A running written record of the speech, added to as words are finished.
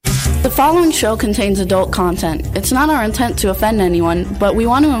The following show contains adult content. It's not our intent to offend anyone, but we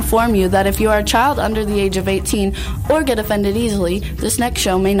want to inform you that if you are a child under the age of 18 or get offended easily, this next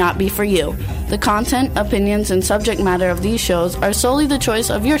show may not be for you. The content, opinions, and subject matter of these shows are solely the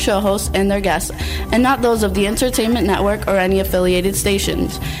choice of your show hosts and their guests, and not those of the Entertainment Network or any affiliated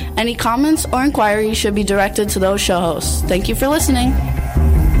stations. Any comments or inquiries should be directed to those show hosts. Thank you for listening.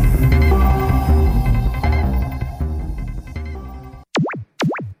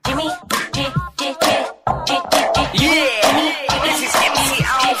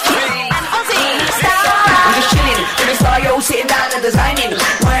 Sitting down and designing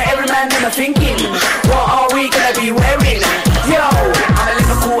where every man in a thinking, what are we gonna be wearing? Yo, I'm a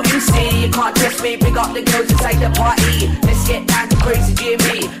Liverpool MC, you can't test me. Big up the girls inside the party. Let's get down to crazy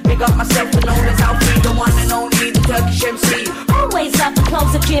Jimmy. Big up myself and known as Alfie, the one and only, the Turkish MC. Always love the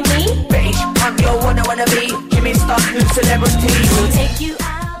clothes of Jimmy. Bitch, I'm your one I wanna be. Jimmy Star, new celebrity. We'll take you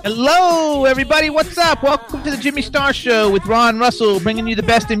out. Hello, everybody. What's up? Welcome to the Jimmy Star Show with Ron Russell, bringing you the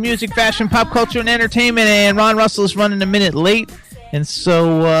best in music, fashion, pop culture, and entertainment. And Ron Russell is running a minute late, and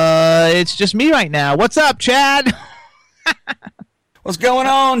so it's just me right now. What's up, Chad? What's going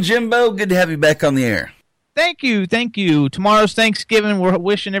on, Jimbo? Good to have you back on the air. Thank you. Tomorrow's Thanksgiving. We're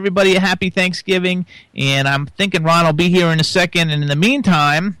wishing everybody a happy Thanksgiving, and I'm thinking Ron will be here in a second. And in the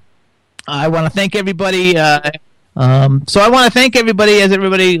meantime, I want to thank everybody. So I want to thank everybody,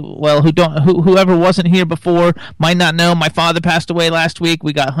 whoever wasn't here before might not know. My father passed away last week.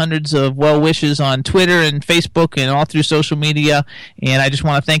 We got hundreds of well wishes on Twitter and Facebook and all through social media, and I just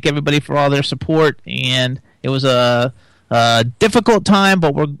want to thank everybody for all their support. And it was a difficult time,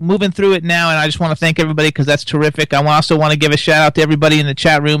 but we're moving through it now, and I just want to thank everybody because that's terrific. I also want to give a shout out to everybody in the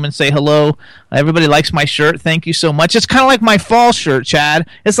chat room and say hello. Everybody likes my shirt. Thank you so much. It's kind of like my fall shirt, Chad.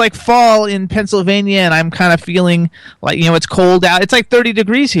 It's like fall in Pennsylvania, and I'm kind of feeling like, it's cold out. It's like 30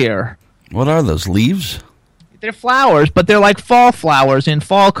 degrees here. What are those, leaves? They're flowers, but they're like fall flowers in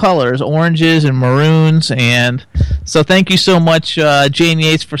fall colors, oranges and maroons. And so thank you so much, Jane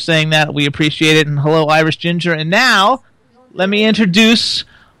Yates, for saying that. We appreciate it. And hello, Irish Ginger. And now, let me introduce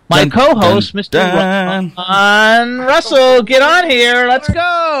my co-host, Mr. Ron Russell. Get on here. Let's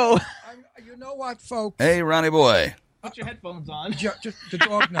go. You know what, folks? Hey, Ronnie boy. Put your headphones on. Just the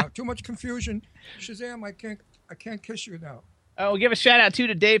dog now. Too much confusion. Shazam, I can't kiss you now. Oh, give a shout-out, too,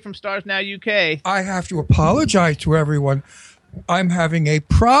 to Dave from Stars Now UK. I have to apologize to everyone. I'm having a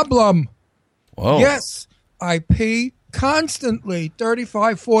problem. Whoa. Yes, I pee constantly,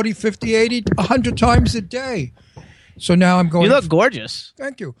 35, 40, 50, 80, 100 times a day. So now I'm going. You look gorgeous.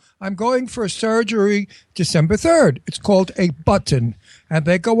 Thank you. I'm going for surgery December 3rd. It's called a button. And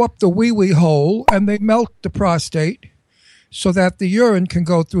they go up the wee-wee hole and they melt the prostate so that the urine can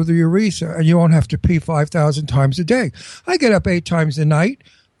go through the urethra and you won't have to pee 5,000 times a day. I get up 8 times a night.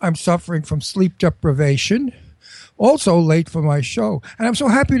 I'm suffering from sleep deprivation. Also late for my show. And I'm so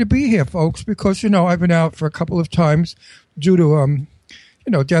happy to be here, folks, because, I've been out for a couple of times due to,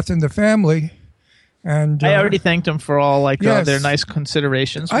 death in the family. And I already thanked them for all yes. Their nice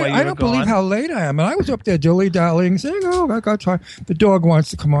considerations. I don't believe how late I am, and I was up there dilly-dallying, saying, "Oh, I got time." The dog wants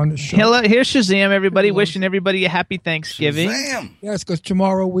to come on the show. Hello, here's Shazam, everybody. Wishing everybody a happy Thanksgiving. Shazam. Yes, because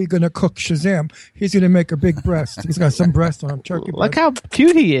tomorrow we're going to cook Shazam. He's going to make a big breast. He's got some breast on him, turkey breast. Look how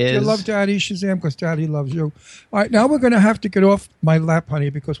cute he is. You love Daddy, Shazam, because Daddy loves you. All right, now we're going to have to get off my lap,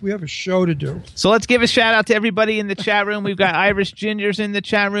 honey, because we have a show to do. So let's give a shout-out to everybody in the chat room. We've got Irish Gingers in the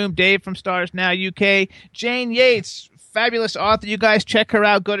chat room, Dave from Stars Now UK, Jane Yates, fabulous author. You guys check her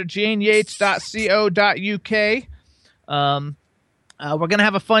out. Go to janeyates.co.uk. We're going to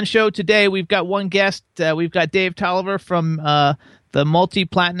have a fun show today. We've got one guest. We've got Dave Tolliver from the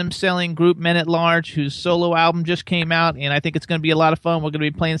multi-platinum selling group Men at Large, whose solo album just came out, and I think it's going to be a lot of fun. We're going to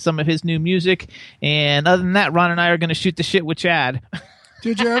be playing some of his new music. And other than that, Ron and I are going to shoot the shit with Chad.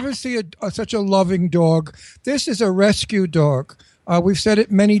 Did you ever see such a loving dog? This is a rescue dog. We've said it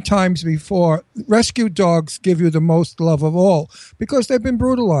many times before. Rescue dogs give you the most love of all because they've been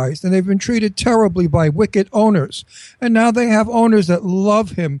brutalized and they've been treated terribly by wicked owners. And now they have owners that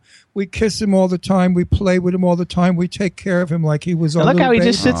love him. We kiss him all the time. We play with him all the time. We take care of him like he was our little baby. Look how he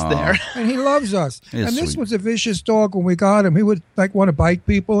just sits there. And he loves us. And this sweet. was a vicious dog when we got him. He would want to bite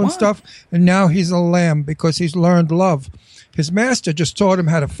people and stuff. And now he's a lamb because he's learned love. His master just taught him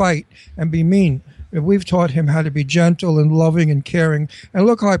how to fight and be mean. We've taught him how to be gentle and loving and caring. And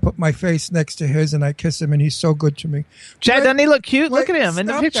look how I put my face next to his and I kiss him and he's so good to me. Chad, doesn't he look cute? Look at him in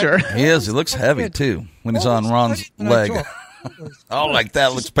the picture. He is. He looks heavy, too, when he's on Ron's leg. Oh, like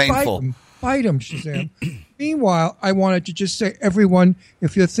that looks painful. Bite him, Shazam. Meanwhile, I wanted to just say, everyone,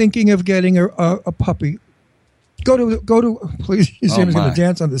 if you're thinking of getting a puppy, Go to. Please, Sam's going to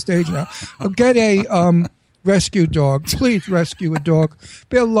dance on the stage now. Get a rescue dog. Please rescue a dog.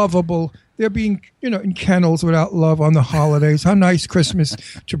 They're lovable. They're being, in kennels without love on the holidays. How nice Christmas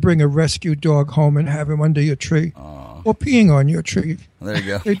to bring a rescue dog home and have him under your tree. Or peeing on your tree. There you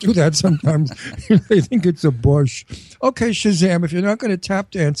go. They do that sometimes. They think it's a bush. Okay, Shazam, if you're not going to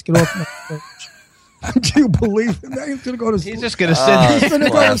tap dance, get off my stage. Do you believe him? He's going to go to sleep. He's just going to sit. He's going to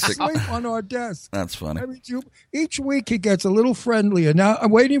go to sleep on our desk. That's funny. Each week he gets a little friendlier. Now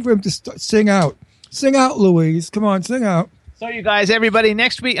I'm waiting for him to sing out. Sing out, Louise. Come on, sing out. So you guys, everybody,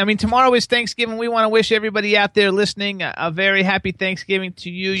 tomorrow is Thanksgiving. We want to wish everybody out there listening a very happy Thanksgiving to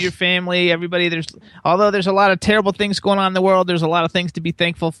you, your family, everybody. Although there's a lot of terrible things going on in the world, there's a lot of things to be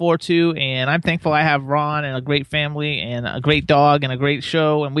thankful for too. And I'm thankful I have Ron and a great family and a great dog and a great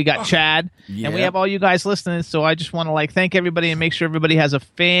show. And we got Chad and we have all you guys listening. So I just want to thank everybody and make sure everybody has a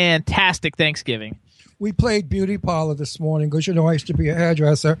fantastic Thanksgiving. We played beauty parlor this morning because, I used to be a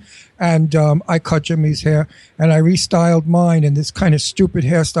hairdresser, and I cut Jimmy's hair, and I restyled mine in this kind of stupid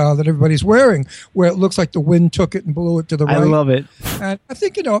hairstyle that everybody's wearing, where it looks like the wind took it and blew it to the right. I love it. And I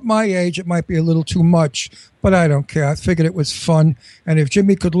think, at my age, it might be a little too much, but I don't care. I figured it was fun, and if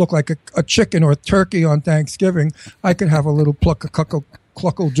Jimmy could look like a chicken or a turkey on Thanksgiving, I could have a little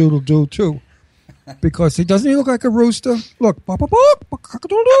cluckle doodle doo too. Because he doesn't look like a rooster. Look, I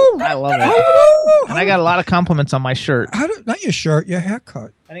love it. And I got a lot of compliments on my shirt. Not your shirt, your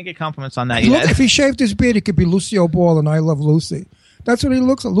haircut. I didn't get compliments on that yet. Look, if he shaved his beard, he could be Lucille Ball and I Love Lucy. That's what he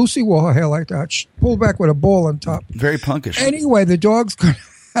looks like. Lucy wore her hair like that, pulled back with a ball on top. Very punkish. Anyway, the dog's going to,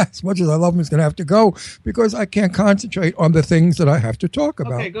 as much as I love him, he's going to have to go because I can't concentrate on the things that I have to talk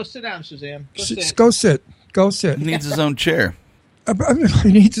about. Okay, go sit down, Shazam. Go sit. He needs his own chair.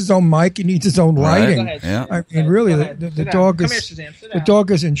 He needs his own mic. He needs his own lighting. Right. Yeah. I mean, really, the dog is the dog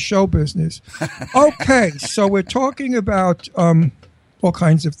is in show business. Okay, so we're talking about all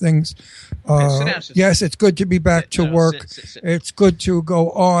kinds of things. Yes, it's good to be back to work. Sit. It's good to go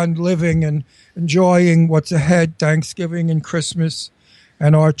on living and enjoying what's ahead, Thanksgiving and Christmas,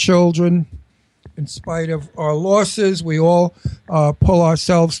 and our children. In spite of our losses, we all pull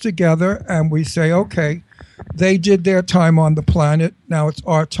ourselves together and we say, okay, they did their time on the planet. Now it's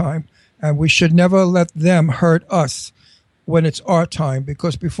our time. And we should never let them hurt us when it's our time,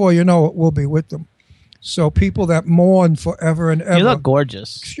 because before you know it, we'll be with them. So people that mourn forever and ever. You look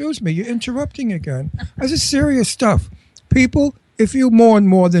gorgeous. Excuse me, you're interrupting again. This is serious stuff. People, if you mourn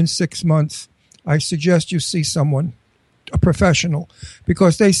more than 6 months, I suggest you see someone, a professional,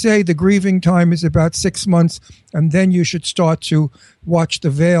 because they say the grieving time is about 6 months, and then you should start to watch the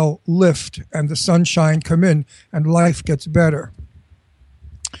veil lift and the sunshine come in and life gets better.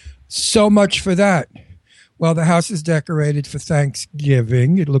 So much for that. Well, the house is decorated for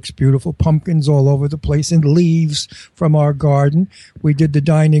Thanksgiving. It looks beautiful. Pumpkins all over the place and leaves from our garden. We did the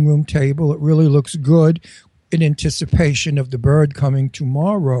dining room table. It really looks good in anticipation of the bird coming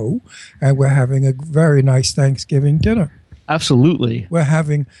tomorrow. And we're having a very nice Thanksgiving dinner. Absolutely. We're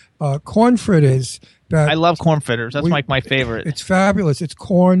having corn fritters. I love corn fritters. That's like my favorite. It's fabulous. It's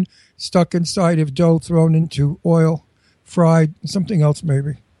corn stuck inside of dough, thrown into oil, fried, something else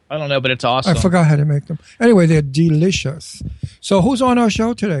maybe. I don't know, but it's awesome. I forgot how to make them. Anyway, they're delicious. So who's on our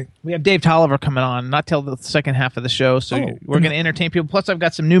show today? We have Dave Tolliver coming on, not till the second half of the show. So we're going to entertain people. Plus, I've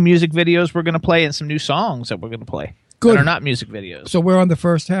got some new music videos we're going to play and some new songs that we're going to play. Good. That are not music videos. So we're on the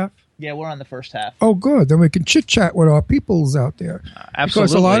first half? Yeah, we're on the first half. Oh, good. Then we can chit-chat with our peoples out there. Absolutely.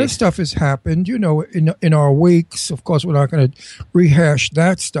 Because a lot of stuff has happened, in our weeks. Of course, we're not going to rehash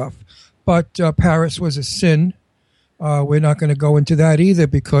that stuff. But Paris was a sin. We're not going to go into that either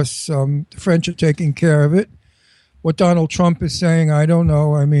because the French are taking care of it. What Donald Trump is saying, I don't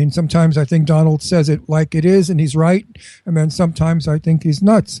know. I mean, sometimes I think Donald says it like it is and he's right. And then sometimes I think he's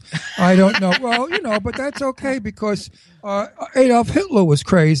nuts. I don't know. Well, but that's okay because Adolf Hitler was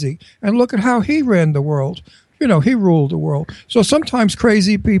crazy. And look at how he ran the world. He ruled the world. So sometimes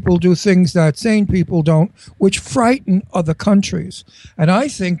crazy people do things that sane people don't, which frighten other countries. And I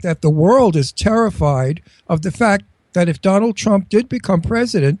think that the world is terrified of the fact that if Donald Trump did become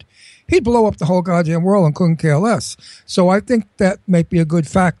president, he'd blow up the whole goddamn world and couldn't care less. So I think that might be a good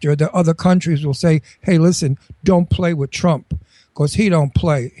factor that other countries will say, hey, listen, don't play with Trump because he don't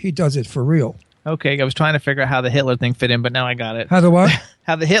play. He does it for real. Okay, I was trying to figure out how the Hitler thing fit in, but now I got it. How the what?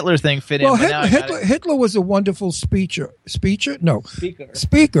 How the Hitler thing fit in, but now I got it. Hitler was a wonderful speaker. No. Speaker.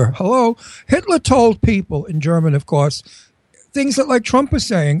 Speaker. Hello. Hitler told people, in German, of course, things that like Trump is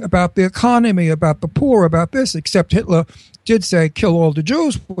saying about the economy, about the poor, about this, except Hitler did say kill all the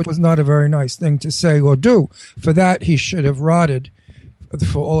Jews, which was not a very nice thing to say or do. For that, he should have rotted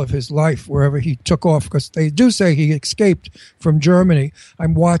for all of his life, wherever he took off, because they do say he escaped from Germany.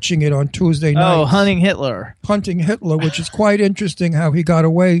 I'm watching it on Tuesday night. Oh, Hunting Hitler, which is quite interesting how he got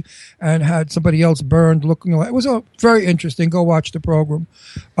away and had somebody else burned looking like. It was very interesting. Go watch the program.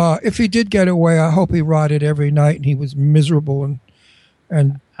 If he did get away, I hope he rotted every night and he was miserable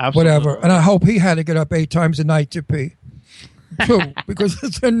and whatever. And I hope he had to get up 8 times a night to pee. Too, because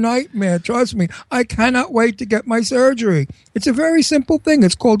it's a nightmare. Trust me, I cannot wait to get my surgery. It's a very simple thing.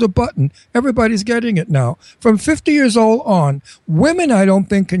 It's called a button. Everybody's getting it now. From 50 years old on, women I don't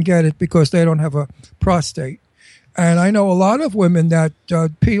think can get it because they don't have a prostate. And I know a lot of women that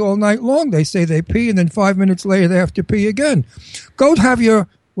pee all night long. They say they pee and then 5 minutes later they have to pee again. Go have your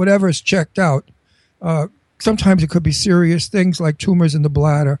whatever's checked out. Sometimes it could be serious things like tumors in the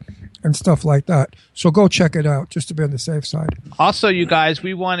bladder and stuff like that. So go check it out just to be on the safe side. Also, you guys,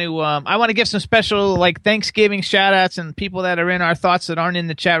 we want to I want to give some special Thanksgiving shout outs and people that are in our thoughts that aren't in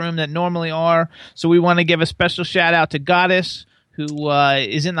the chat room that normally are. So we want to give a special shout out to Goddess, who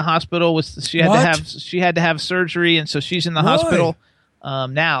is in the hospital. She had to have surgery, and so she's in the hospital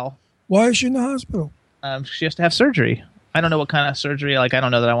now. Why is she in the hospital? She has to have surgery. I don't know what kind of surgery. I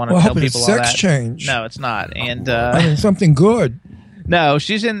don't know that I want to tell people all that. Sex change. No, it's not. And something good. No,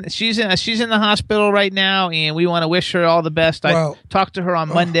 she's in the hospital right now, and we want to wish her all the best. I talked to her on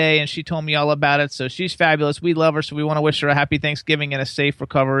Monday, and she told me all about it. So she's fabulous. We love her, so we want to wish her a happy Thanksgiving and a safe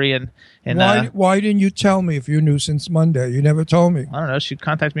recovery. And why didn't you tell me if you knew since Monday? You never told me. I don't know. She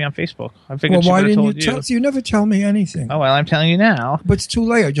contacted me on Facebook. I figured why didn't you tell you never tell me anything? Oh well, I'm telling you now. But it's too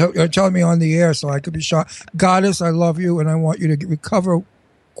late. You're telling me on the air, so I could be shocked. Goddess, I love you, and I want you to recover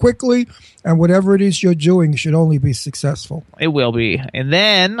quickly, and whatever it is you're doing should only be successful. It will be. And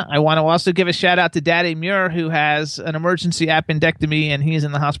then I want to also give a shout out to Daddy Muir, who has an emergency appendectomy, and he's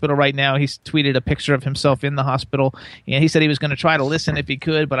in the hospital right now. He's tweeted a picture of himself in the hospital, and he said he was going to try to listen if he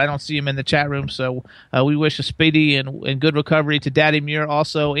could, but I don't see him in the chat room. So we wish a speedy and good recovery to Daddy Muir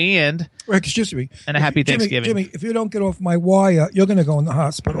also, and excuse me, and a happy Thanksgiving. Jimmy, if you don't get off my wire, you're going to go in the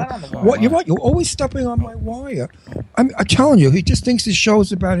hospital. You're always stepping on my wire. I'm telling you, he just thinks his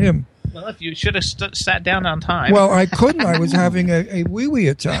show's about him. Well, if you should have sat down on time. Well, I couldn't. I was having a wee-wee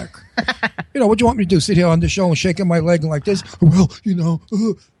attack. What do you want me to do? Sit here on the show and shaking my leg like this? Well,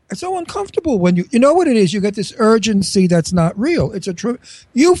 it's so uncomfortable when you know what it is. You get this urgency that's not real. It's a true.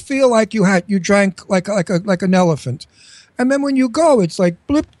 You feel like you drank like an elephant, and then when you go, it's like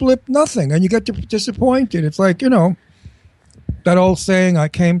blip blip nothing, and you get disappointed. It's like that old saying: "I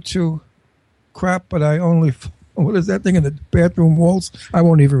came to crap, but I only." What is that thing in the bathroom walls? I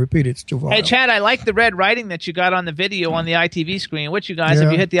won't even repeat it. It's too violent. Hey, Chad, I like the red writing that you got on the video on the ITV screen. Which you guys,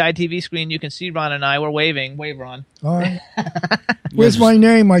 if you hit the ITV screen, you can see Ron and I. We're waving. Wave, Ron. All right. Where's my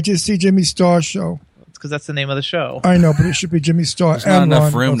name? I just see Jimmy Star Show. It's because that's the name of the show. I know, but it should be Jimmy Star. There's not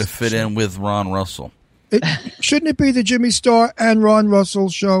enough room to fit in with Ron Russell. Shouldn't it be the Jimmy Star and Ron Russell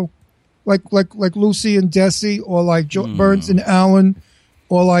show? Like Lucy and Desi, or like Burns and Allen,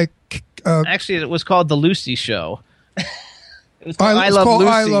 or like... Actually, it was called The Lucy Show. It was called I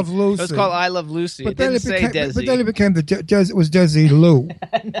Love Lucy. It was called I Love Lucy. But it didn't say Desi. But then it became it was Desi Lou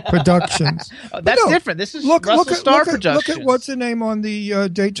Productions. That's different. This is Russell Star Productions. Look at what's her name on the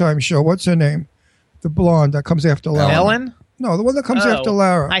daytime show. What's her name? The blonde that comes after Lara. Ellen? No, the one that comes after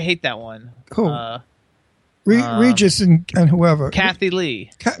Lara. I hate that one. Who? Regis and whoever. Kathy Lee.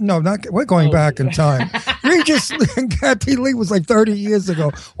 We're going back in time. Regis and Kathy Lee was like 30 years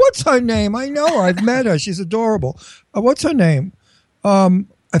ago. What's her name? I know her. I've met her. She's adorable. What's her name?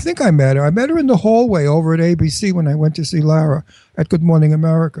 I think I met her. I met her in the hallway over at ABC when I went to see Lara at Good Morning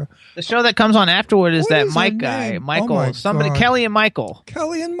America. The show that comes on afterward is that Mike guy. Michael. God. Kelly and Michael.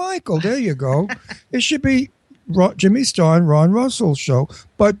 Kelly and Michael. There you go. It should be Jimmy Star and Ron Russell show,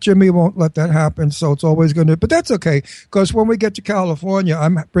 but Jimmy won't let that happen, so it's always going to. But that's okay, because when we get to California,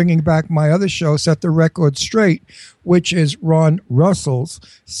 I'm bringing back my other show, Set the Record Straight, which is Ron Russell's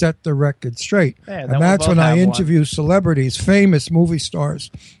Set the Record Straight, and that's when I interview celebrities, famous movie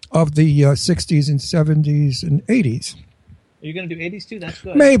stars of the 60s and 70s and 80s. Are you going to do 80s too? That's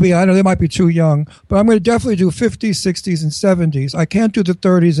good. Maybe. I don't know. They might be too young. But I'm going to definitely do 50s, 60s, and 70s. I can't do the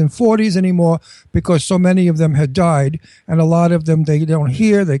 30s and 40s anymore because so many of them had died. And a lot of them, they don't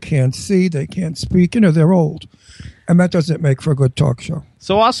hear, they can't see, they can't speak. They're old. And that doesn't make for a good talk show.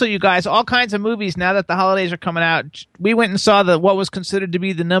 So also, you guys, all kinds of movies, now that the holidays are coming out. We went and saw what was considered to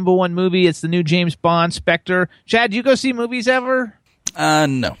be the #1 movie. It's the new James Bond, Spectre. Chad, do you go see movies ever?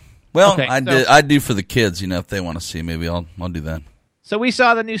 No. Well, okay, I do for the kids, if they want to see. Maybe I'll do that. So we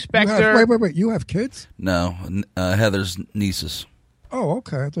saw the new Spectre. Wait. You have kids? No, Heather's nieces. Oh,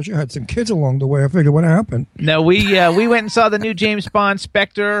 okay. I thought you had some kids along the way. I figured what happened. No, we went and saw the new James Bond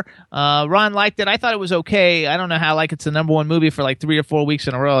Spectre. Ron liked it. I thought it was okay. I don't know how it's the number one movie for like 3 or 4 weeks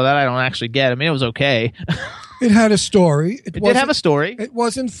in a row. That I don't actually get. I mean, it was okay. It had a story. It did have a story. It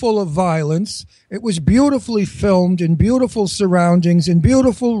wasn't full of violence. It was beautifully filmed in beautiful surroundings, in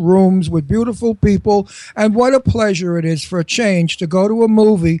beautiful rooms with beautiful people. And what a pleasure it is for a change to go to a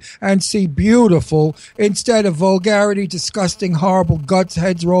movie and see beautiful instead of vulgarity, disgusting, horrible guts,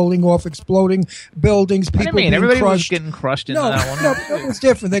 heads rolling off, exploding buildings, people being everybody crushed. Was getting crushed in that one. No, that was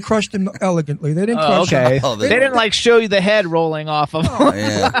different. They crushed him elegantly. They didn't crush him. They didn't show you the head rolling off of him.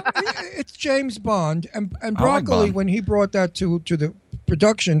 Yeah. It's James Bond, and like Broccoli, Bond. when he brought that to the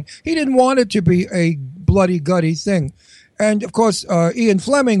production, he didn't want it to be a bloody, gutty thing. And of course, Ian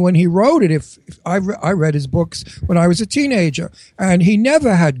Fleming, when he wrote it, if I read his books when I was a teenager, and he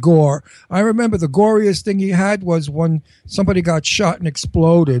never had gore. I remember the goriest thing he had was when somebody got shot and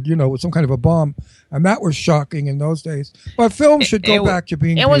exploded, with some kind of a bomb, and that was shocking in those days. But film should go back to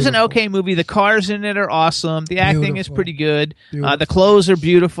being. It was an okay movie. The cars in it are awesome. The acting is pretty good. Beautiful. The clothes are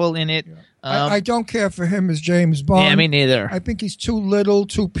beautiful in it. Yeah. I don't care for him as James Bond. Yeah, me neither. I think he's too little,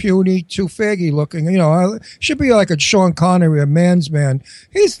 too puny, too faggy looking. Should be like a Sean Connery, a man's man.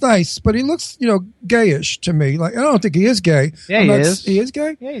 He's nice, but he looks, gayish to me. Like, I don't think he is gay. Yeah, he is. He is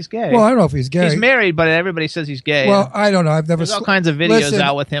gay? Yeah, he's gay. Well, I don't know if he's gay. He's married, but everybody says he's gay. Well, I don't know. I've never. There's all kinds of videos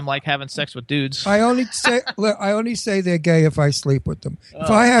out with him, having sex with dudes. I only say they're gay if I sleep with them.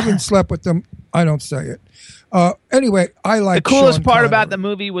 If I haven't slept with them, I don't say it. Anyway, I like the coolest Sean part Connery. about the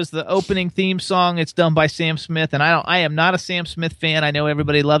movie was the opening theme song. It's done by Sam Smith, and I am not a Sam Smith fan. I know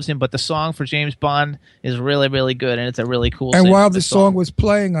everybody loves him, but the song for James Bond is really, really good, and it's a really cool. And while the song was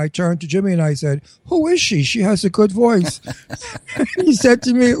playing, I turned to Jimmy and I said, "Who is she? She has a good voice." He said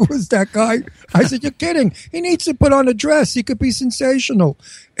to me, "It was that guy." I said, "You're kidding? He needs to put on a dress. He could be sensational."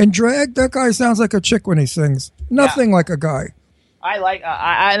 And drag, that guy sounds like a chick when he sings. Nothing like a guy. I like,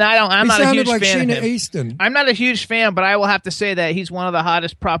 I'm not a huge like fan Sheena of him. Easton. I'm not a huge fan, but I will have to say that he's one of the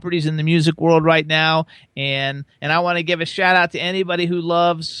hottest properties in the music world right now. And I want to give a shout out to anybody who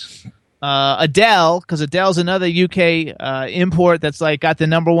loves Adele, because Adele's another UK import that's got the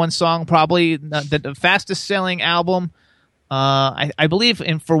number one song, probably the fastest selling album. I believe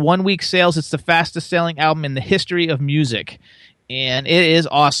for 1 week sales, it's the fastest selling album in the history of music. And it is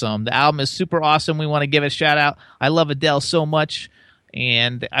awesome. The album is super awesome. We want to give it a shout out. I love Adele so much.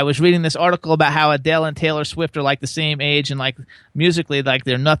 And I was reading this article about how Adele and Taylor Swift are the same age, and musically,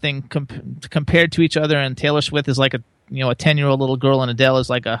 they're nothing compared to each other. And Taylor Swift is a 10-year-old little girl, and Adele is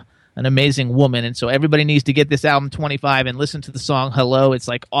an amazing woman. And so everybody needs to get this album 25 and listen to the song Hello. It's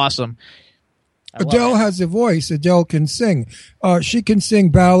awesome. Adele has a voice. Adele can sing. She can sing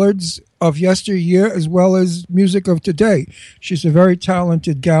ballads of yesteryear as well as music of today. She's a very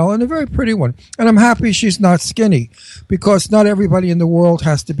talented gal and a very pretty one. And I'm happy she's not skinny, because not everybody in the world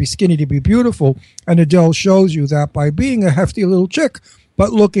has to be skinny to be beautiful. And Adele shows you that by being a hefty little chick,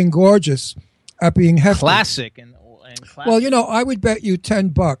 but looking gorgeous at being hefty. Classic. And classic. Well, I would bet you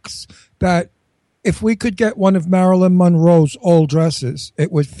 $10 that if we could get one of Marilyn Monroe's old dresses,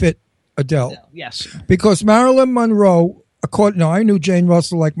 it would fit Adele. Yes. Because Marilyn Monroe, I knew Jane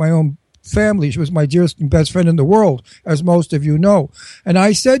Russell like my own family. She was my dearest and best friend in the world, as most of you know. And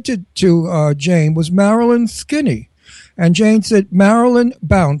I said to Jane, was Marilyn skinny? And Jane said, Marilyn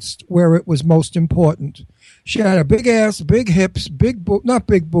bounced where it was most important. She had a big ass, big hips, not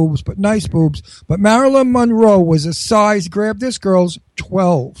big boobs, but nice boobs. But Marilyn Monroe was a size, grab this girl's,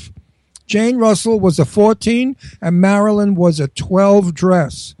 12. Jane Russell was a 14, and Marilyn was a 12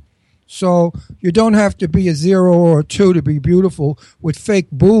 dress. So you don't have to be a 0 or a 2 to be beautiful with fake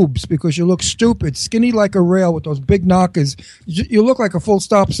boobs, because you look stupid, skinny like a rail with those big knockers. You look like a full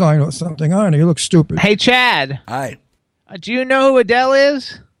stop sign or something. I don't know. You look stupid. Hey, Chad. Hi. Do you know who Adele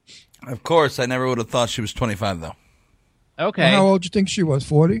is? Of course. I never would have thought she was 25, though. Okay. Well, how old do you think she was?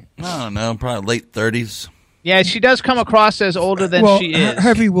 40? I don't know. Probably late 30s. Yeah, she does come across as older than she is.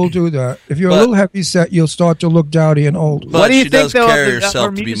 Heavy will do that. If you're a little heavy set, you'll start to look dowdy and old. But what do you she think, does though, carry of herself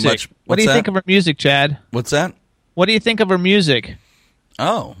her to be music? much. What do you think of her music, Chad? What's that? What do you think of her music?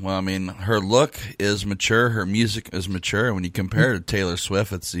 Oh, well, I mean, her look is mature. Her music is mature. And when you compare her to Taylor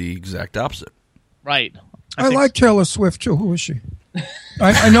Swift, it's the exact opposite. Right. I like Taylor Swift, too. Who is she?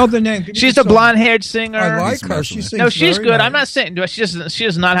 I know the name. She's a blonde-haired singer. I like her. She sings. No, she's very good. nice. I'm not saying she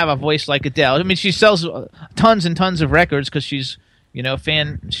does not have a voice like Adele. I mean, she sells tons and tons of records because she's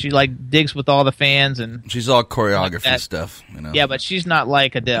fan. She digs with all the fans, and she's all choreography stuff. Yeah, but she's not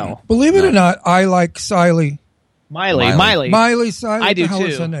like Adele. Believe it or not, I like Miley Cyrus. I do what the hell too.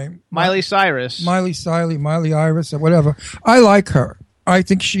 is her name? Miley Cyrus. Miley Iris, or whatever. I like her. I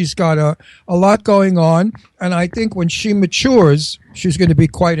think she's got a lot going on, and I think when she matures, she's going to be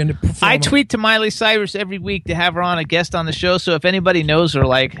quite a performer. I tweet to Miley Cyrus every week to have her on a guest on the show. So if anybody knows her,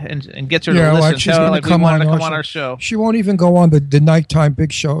 and gets her to listen, she's tell her gonna we want her to come on our show. She won't even go on the nighttime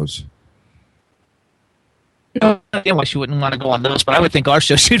big shows. I don't know why she wouldn't want to go on those, but I would think our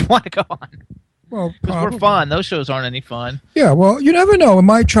show she'd want to go on. Well, because we're fun. Those shows aren't any fun. Yeah, well, you never know. In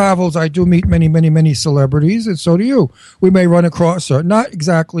my travels, I do meet many, many, many celebrities, and so do you. We may run across her, not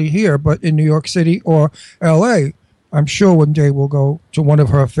exactly here, but in New York City or L.A. I'm sure one day we'll go to one of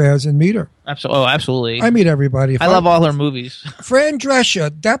her affairs and meet her. Absolutely. I meet everybody. I love all her movies. Fran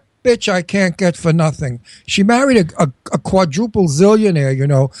Drescher, that bitch I can't get for nothing. She married a quadruple zillionaire, you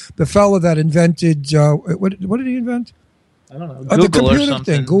know, the fellow that invented, what did he invent? I don't know. The computer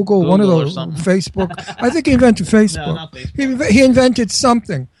thing. Google, one of those. Facebook. I think he invented Facebook. No, not Facebook. He invented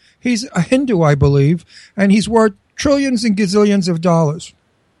something. He's a Hindu, I believe, and he's worth trillions and gazillions of dollars.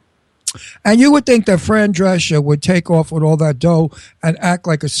 And you would think that Fran Drescher would take off with all that dough and act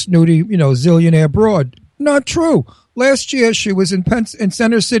like a snooty, zillionaire broad. Not true. Last year, she was in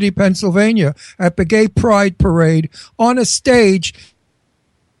Center City, Pennsylvania, at the Gay Pride Parade on a stage,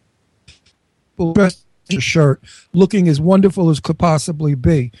 dressed in a shirt, looking as wonderful as could possibly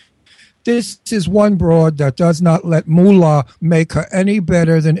be. This is one broad that does not let moolah make her any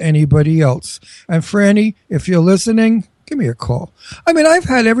better than anybody else. And Franny, if you're listening, give me a call. I mean, I've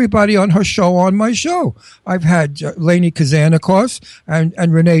had everybody on her show on my show. I've had Lainey Kazan, of course, and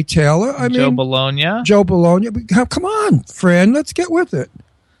Renee Taylor. Joe Bologna. Joe Bologna. Come on, Fran, let's get with it.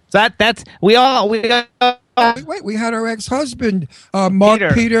 We got. Wait, we had our ex-husband, Mark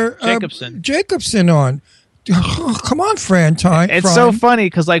Peter Jacobson on. Oh, come on, Fran. It's so funny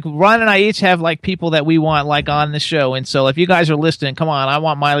because Ron and I each have people that we want on the show, and so if you guys are listening, come on. I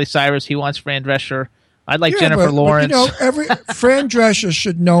want Miley Cyrus. He wants Fran Drescher. I'd like Jennifer Lawrence. Fran Drescher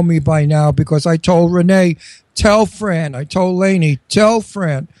should know me by now because I told Renee, tell Fran. I told Lainey, tell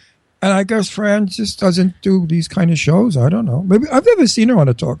Fran. And I guess Fran just doesn't do these kind of shows. I don't know. Maybe I've never seen her on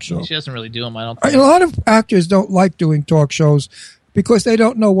a talk show. She doesn't really do them, I don't think. A lot of actors don't like doing talk shows because they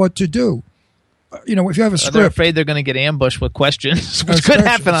don't know what to do. If you have a script, they're afraid they're going to get ambushed with questions, which could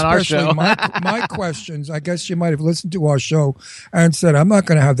happen on our show. my questions, I guess you might have listened to our show and said, I'm not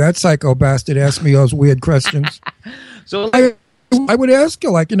going to have that psycho bastard ask me those weird questions. So I would ask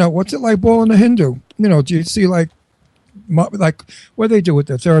you, what's it like bowling a Hindu? Do you see, what do they do with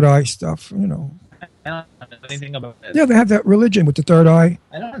the third eye stuff? I don't know anything about that. Yeah, they have that religion with the third eye.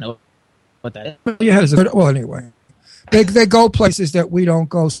 I don't know what that is. Well, anyway. They go places that we don't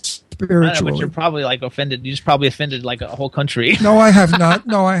go spiritually. I know, but you're probably offended. You just probably offended a whole country. No, I have not.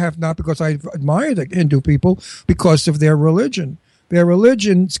 No, I have not, because I admire the Hindu people because of their religion. Their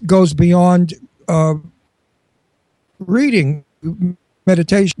religion goes beyond reading,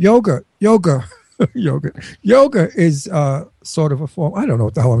 meditation, yoga. Yoga is sort of a form. I don't know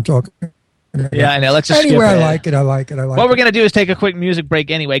what the hell I'm talking about. Yeah, I know. Let's just anyway, skip I like it. What we're going to do is take a quick music break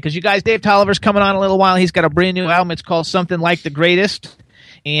anyway, because you guys, Dave Tolliver's coming on a little while. He's got a brand new album. It's called Something Like the Greatest.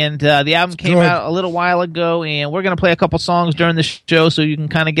 And the album came out a little while ago, and we're going to play a couple songs during the show so you can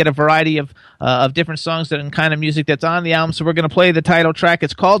kind of get a variety of different songs and kind of music that's on the album. So we're going to play the title track.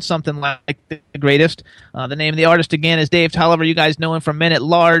 It's called Something Like the Greatest. The name of the artist, again, is Dave Tolliver. You guys know him from Men at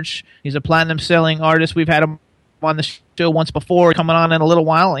Large. He's a platinum-selling artist. We've had him on the show once before, coming on in a little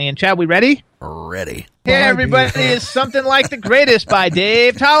while. And Chad, we ready? Ready. Hey, everybody, it's Something Like the Greatest by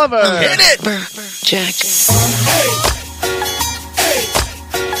Dave Tolliver. Hit it! Jack.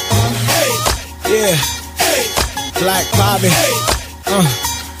 Yeah. Black Bobby.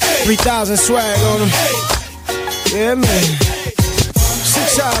 3,000 swag on them. Yeah, man.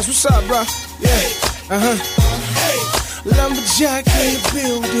 6 eyes, what's up, bro? Yeah. Lumberjack in the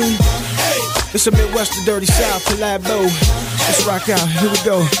building. It's a Midwestern Dirty South collabo. Let's rock out. Here we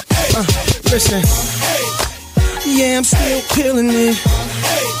go. Listen. Yeah, I'm still killing it.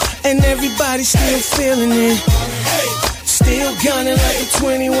 And everybody's still feeling it. Still gunning like I'm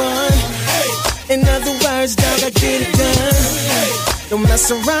 21. In other words, dog, I get it done. Don't mess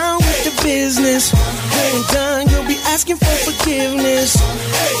around with the business. When I'm done, you'll be asking for forgiveness.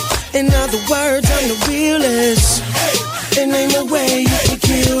 In other words, I'm the realest. And ain't no way you can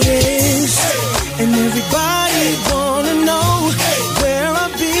kill this. And everybody wanna know where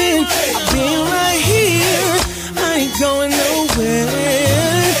I've been. I've been right here. I ain't going nowhere.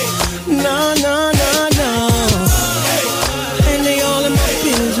 No, no, no, no. And they all in my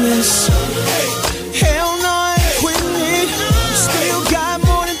business. Hell no, I ain't quitting it. Still got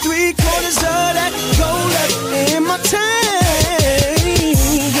more than 3/4 of that gold up in my tank.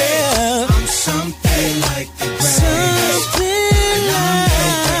 Yeah, I'm something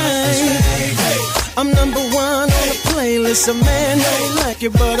playlist. A man know he like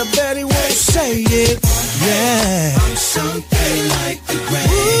it, but I bet he won't say it. Yeah, I'm something like the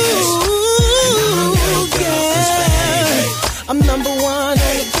greatest. Ooh, yeah. I'm number one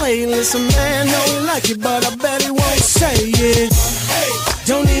on the playlist. A man know he like it, but I bet he won't say it.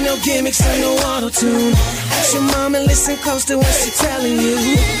 Don't need no gimmicks or no auto-tune. Ask your mom and listen close to what she's telling you.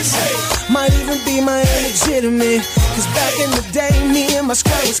 Might even be my illegitimate. Cause back in the day, me and my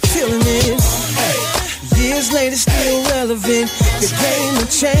squad was killing it. Years later, still relevant. The game will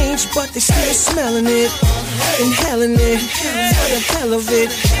change, but they still smelling it. Inhaling it, for the hell of it.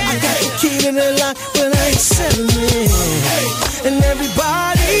 I got the key to the lock, but I ain't selling it. And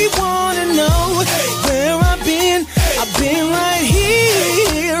everybody wanna know where I've been. I've been right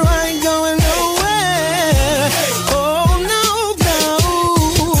here, I ain't going nowhere. Oh no,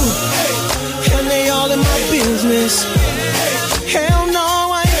 no. And they all in my business. Hell no,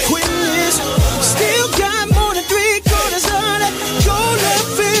 I ain't quitting this. Still got more than 3/4 of that gold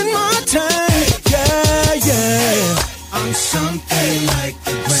left in my tank. Yeah, yeah. I'm something like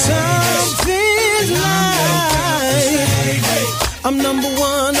the greatest. Something like. I'm number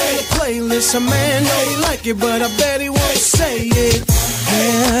one on the playlist. A man know he like it, but I bet he won't say it.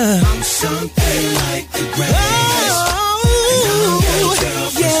 Yeah, I'm something like the greatest. Oh,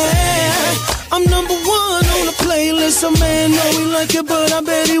 yeah, I'm number one on the playlist. A man know he like it, but I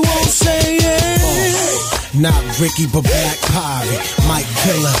bet he won't say it. Not Ricky, but Black Pirate. Mike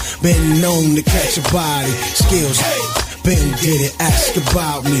Killer, been known to catch a body. Skills. Been did it, ask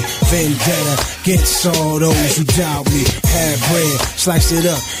about me. Vendetta, gets all those who doubt me. Had bread, sliced it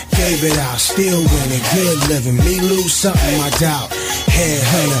up, gave it out. Still winning, good living. Me lose something, I doubt.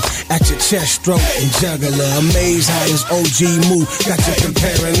 Headhunter, at your chest, throat, and juggler. Amazed how this OG move got you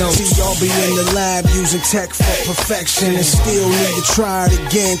comparing notes. See, y'all be in the lab using tech for perfection, and still need to try it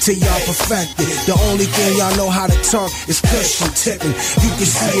again till y'all perfect it. The only thing y'all know how to talk is cushion tipping. You can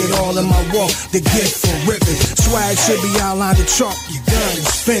see it all in my walk, the gift for ripping. Swag should be outlined the chalk, you done,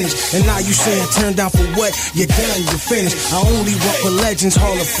 it's finished. And now you saying turn down for what? You're done, you're finished. I only walk with legends,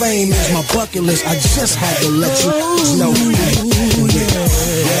 Hall of Fame is my bucket list. I just had to let you know.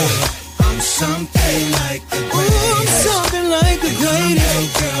 Yeah. I'm something like the greatest. I'm something like the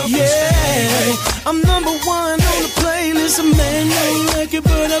greatest. Yeah, I'm number one on the playlist. A man know he like it,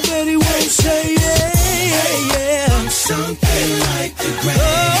 but I bet he won't say it. Yeah, I'm something like the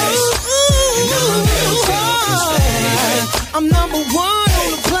greatest. I'm number one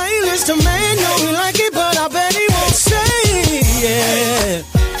on the playlist. A man know he like it, but I bet he won't say it. Yeah.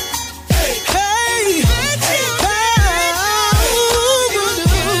 Hey,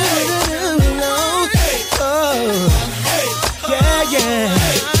 yeah, yeah.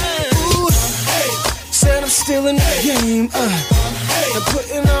 Ooh. Said I'm still in the game, and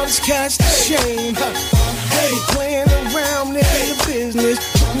putting all this cash to shame. They be playing around in the business.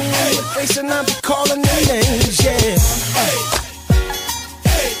 Put me in the face and I be calling their names, yeah.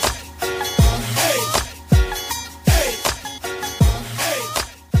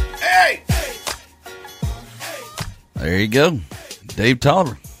 There you go. Dave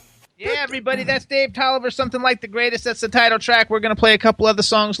Tolliver. Yeah, everybody, that's Dave Tolliver, Something Like the Greatest. That's the title track. We're going to play a couple other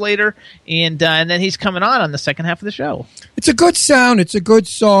songs later, and then he's coming on the second half of the show. It's a good sound. It's a good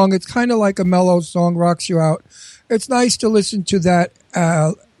song. It's kind of like a mellow song, rocks you out. It's nice to listen to that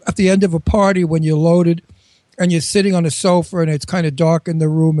at the end of a party when you're loaded and you're sitting on a sofa and it's kind of dark in the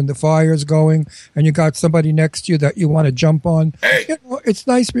room and the fire's going and you got somebody next to you that you want to jump on. Hey. You know, it's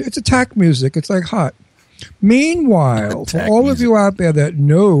nice. It's attack music. It's like hot. Meanwhile, for all of you out there that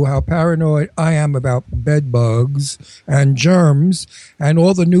know how paranoid I am about bed bugs and germs and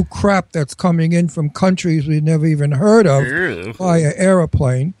all the new crap that's coming in from countries we've never even heard of via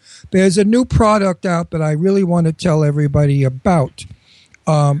airplane, there's a new product out that I really want to tell everybody about.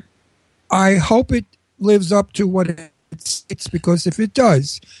 I hope it lives up to what it's because if it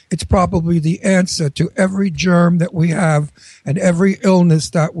does, it's probably the answer to every germ that we have and every illness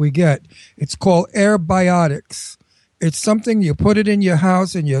that we get. It's called Airbiotics. It's something you put it in your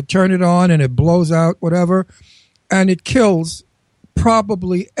house and you turn it on and it blows out whatever, and it kills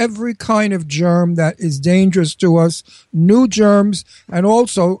probably every kind of germ that is dangerous to us, new germs, and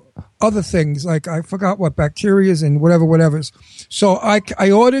also other things like I forgot what bacterias and whatever's. So I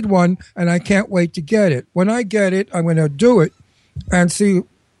ordered one and I can't wait to get it. When I get it, I'm going to do it and see.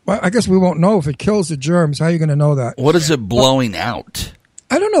 I guess we won't know if it kills the germs. How are you going to know that? What is it blowing out?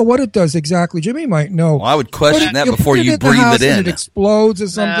 I don't know what it does exactly. Jimmy might know. Well, I would question that You before put you in the breathe house it and in. it explodes or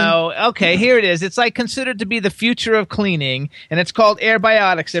something. No, okay, here it is. It's like considered to be the future of cleaning, and it's called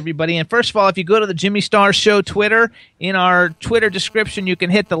Airbiotics, everybody. And first of all, if you go to the Jimmy Star Show Twitter, in our Twitter description, you can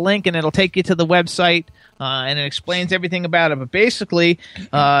hit the link, and it'll take you to the website, and it explains everything about it. But basically,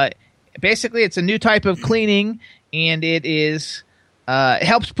 it's a new type of cleaning, and it is... it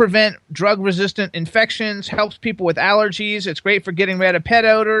helps prevent drug-resistant infections, helps people with allergies. It's great for getting rid of pet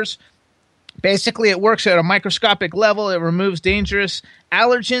odors. Basically, it works at a microscopic level. It removes dangerous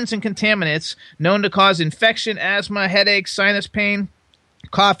allergens and contaminants known to cause infection, asthma, headaches, sinus pain,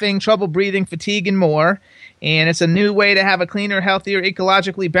 coughing, trouble breathing, fatigue, and more. And it's a new way to have a cleaner, healthier,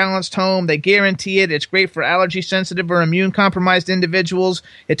 ecologically balanced home. They guarantee it. It's great for allergy-sensitive or immune-compromised individuals.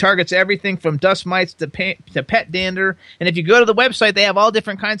 It targets everything from dust mites to pet dander. And if you go to the website, they have all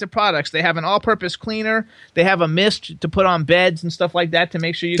different kinds of products. They have an all-purpose cleaner. They have a mist to put on beds and stuff like that to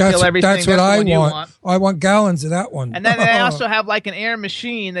make sure you kill everything. That's what I want. want. I want gallons of that one. And then they also have like an air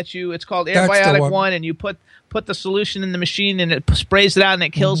machine it's called Airbiotic One, and you put the solution in the machine and it sprays it out and it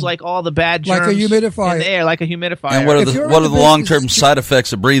kills like all the bad germs like a humidifier in the air, like a humidifier. And what are the long-term side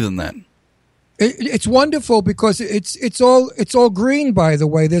effects of breathing then? It's wonderful because it's all green. By the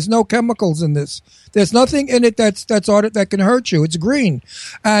way, there's no chemicals in this. There's nothing in it that can hurt you. It's green,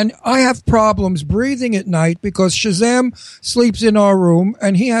 and I have problems breathing at night because Shazam sleeps in our room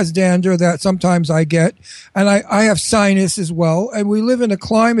and he has dander that sometimes I get, and I have sinus as well. And we live in a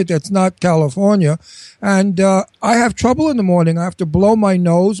climate that's not California, and I have trouble in the morning. I have to blow my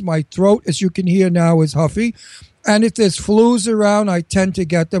nose. My throat, as you can hear now, is huffy. And if there's flus around, I tend to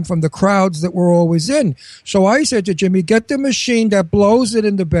get them from the crowds that we're always in. So I said to Jimmy, get the machine that blows it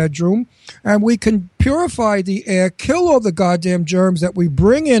in the bedroom, and we can purify the air, kill all the goddamn germs that we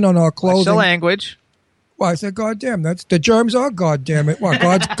bring in on our clothing. What's the language? Well, I said, goddamn, the germs are goddamn it. What,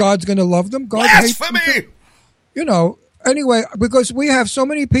 God's going to love them? God hates them. You know, anyway, because we have so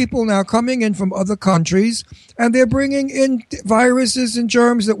many people now coming in from other countries, and they're bringing in viruses and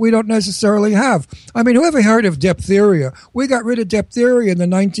germs that we don't necessarily have. I mean, who ever heard of diphtheria? We got rid of diphtheria in the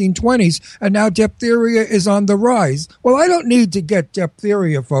 1920s, and now diphtheria is on the rise. Well, I don't need to get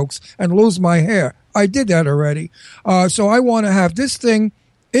diphtheria, folks, and lose my hair. I did that already. So I want to have this thing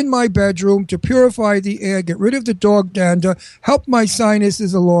in my bedroom to purify the air, get rid of the dog dander, help my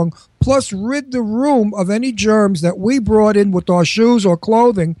sinuses along, plus rid the room of any germs that we brought in with our shoes or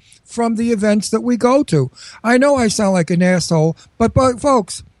clothing from the events that we go to. I know I sound like an asshole, but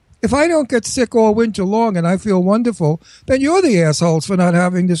folks, if I don't get sick all winter long and I feel wonderful, then you're the assholes for not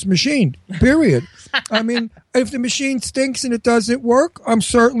having this machine, period. I mean, if the machine stinks and it doesn't work, I'm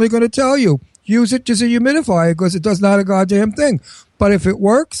certainly going to tell you. Use it as a humidifier because it does not a goddamn thing. But if it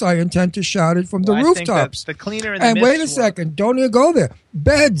works, I intend to shout it from the rooftops. The cleaner and the and wait a second, don't even go there.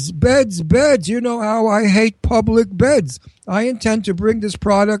 Beds. You know how I hate public beds. I intend to bring this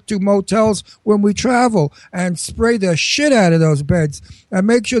product to motels when we travel and spray the shit out of those beds and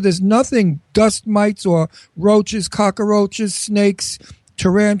make sure there's nothing, dust mites or roaches, cockroaches, snakes,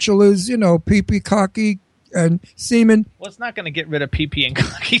 tarantulas, pee-pee, cocky, and semen. Well, it's not going to get rid of pee-pee and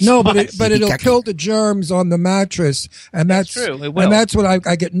cocky No, spots. but it'll kill the germs on the mattress, and that's true. It will. And that's what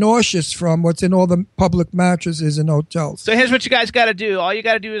I get nauseous from. What's in all the public mattresses in hotels. So here's what you guys got to do. All you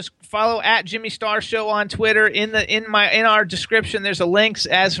got to do is follow at Jimmy Star Show on Twitter. In our description, there's a link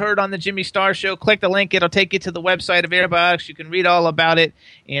as heard on the Jimmy Star Show. Click the link; it'll take you to the website of Airbiotics. You can read all about it,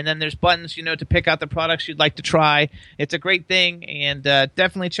 and then there's buttons, to pick out the products you'd like to try. It's a great thing, and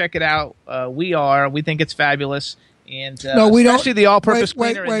definitely check it out. We think it's fabulous, and no, we especially don't, the all-purpose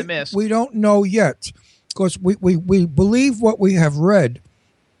cleaner in the mist. We don't know yet because we believe what we have read.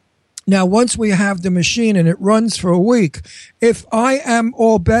 Now, once we have the machine and it runs for a week, if I am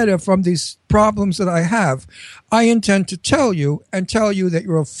all better from these problems that I have, I intend to tell you that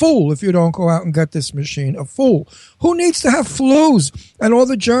you're a fool if you don't go out and get this machine. A fool. Who needs to have flus and all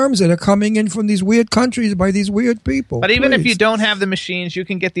the germs that are coming in from these weird countries by these weird people? But even if you don't have the machines, you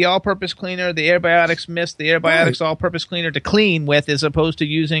can get the all-purpose cleaner, the Airbiotics mist, the Airbiotics all-purpose cleaner to clean with, as opposed to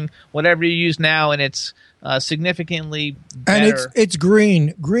using whatever you use now, and it's significantly better. And it's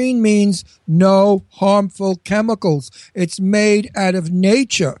green. Green means no harmful chemicals. It's made out of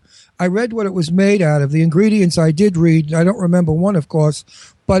nature. I read what it was made out of. The ingredients I did read. I don't remember one, of course,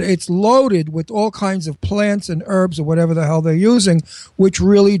 but it's loaded with all kinds of plants and herbs or whatever the hell they're using, which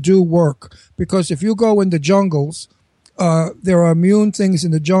really do work. Because if you go in the jungles, there are immune things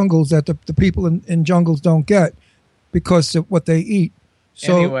in the jungles that the people in jungles don't get because of what they eat.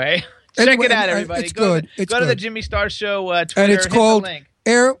 So anyway, check it out, everybody. It's good. Go to the Jimmy Star Show Twitter. And it's called the link.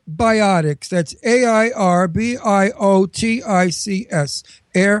 Airbiotics. That's AIRBIOTICS.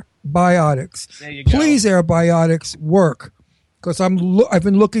 Airbiotics. There you go. Please, Airbiotics, work. Because I've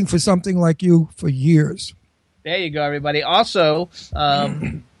been looking for something like you for years. There you go, everybody. Also,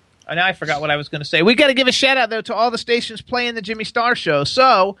 now I forgot what I was going to say. We got to give a shout out though to all the stations playing the Jimmy Star Show.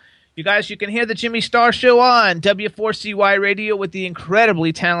 So, you guys, you can hear the Jimmy Star Show on W4CY Radio with the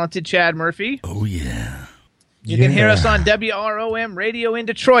incredibly talented Chad Murphy. Oh yeah. You can hear us on WROM Radio in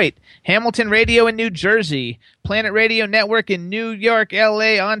Detroit, Hamilton Radio in New Jersey, Planet Radio Network in New York,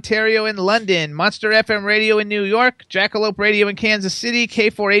 LA, Ontario, and London, Monster FM Radio in New York, Jackalope Radio in Kansas City,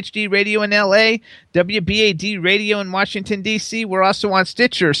 K4HD Radio in LA, WBAD Radio in Washington, D.C. We're also on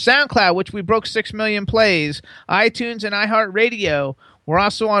Stitcher, SoundCloud, which we broke 6 million plays, iTunes, and iHeartRadio. We're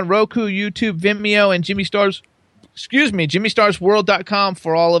also on Roku, YouTube, Vimeo, and JimmyStarsWorld.com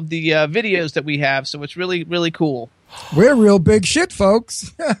for all of the videos that we have. So it's really, really cool. We're real big shit,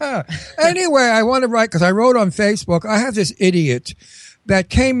 folks. Anyway, I want to write, because I wrote on Facebook, I have this idiot that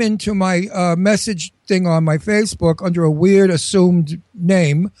came into my message thing on my Facebook under a weird assumed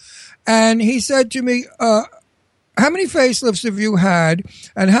name. And he said to me, how many facelifts have you had?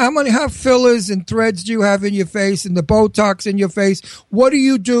 And how fillers and threads do you have in your face and the Botox in your face? What do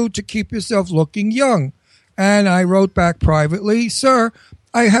you do to keep yourself looking young? And I wrote back privately, sir,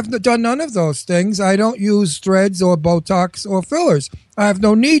 I have done none of those things. I don't use threads or Botox or fillers. I have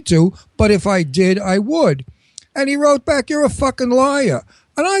no need to, but if I did, I would. And he wrote back, you're a fucking liar.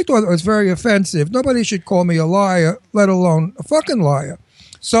 And I thought it was very offensive. Nobody should call me a liar, let alone a fucking liar.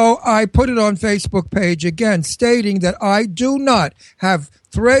 So I put it on Facebook page again, stating that I do not have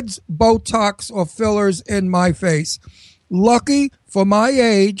threads, Botox, or fillers in my face. Lucky for my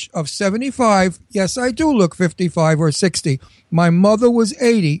age of 75, yes, I do look 55 or 60. My mother was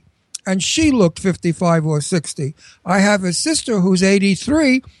 80, and she looked 55 or 60. I have a sister who's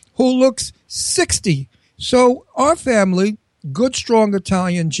 83 who looks 60. So our family, good, strong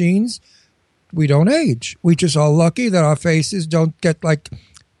Italian genes, we don't age. We just are lucky that our faces don't get like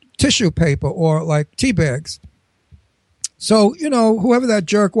tissue paper or like tea bags. So, whoever that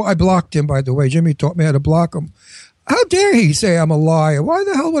jerk was, I blocked him, by the way. Jimmy taught me how to block him. How dare he say I'm a liar? Why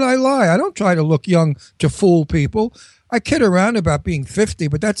the hell would I lie? I don't try to look young to fool people. I kid around about being 50,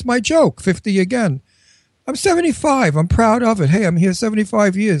 but that's my joke, 50 again. I'm 75. I'm proud of it. Hey, I'm here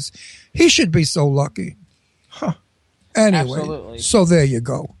 75 years. He should be so lucky. Huh. Anyway, absolutely. So there you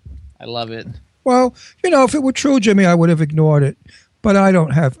go. I love it. Well, if it were true, Jimmy, I would have ignored it. But I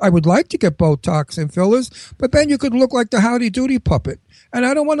would like to get Botox and fillers, but then you could look like the Howdy Doody puppet. And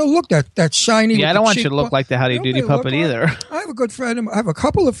I don't want to look that shiny. Yeah, I don't want you to look like the Howdy Doody puppet either. I have a good friend. I have a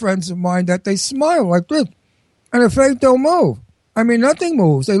couple of friends of mine that they smile like this, and their face don't move. I mean, nothing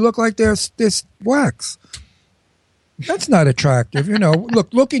moves. They look like they're this wax. That's not attractive,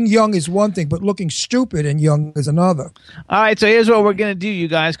 Look, looking young is one thing, but looking stupid and young is another. All right, so here's what we're going to do, you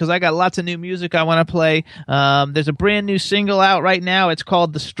guys, because I got lots of new music I want to play. There's a brand new single out right now. It's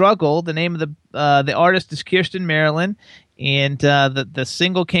called The Struggle. The name of the artist is Kirsten Marilyn, and the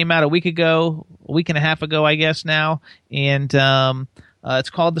single came out a week and a half ago, I guess now, and it's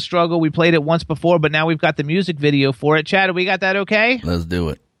called The Struggle. We played it once before, but now we've got the music video for it. Chad, we got that okay? Let's do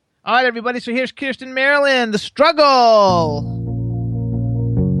it. All right, everybody, so here's Kirsten Marilyn, The Struggle.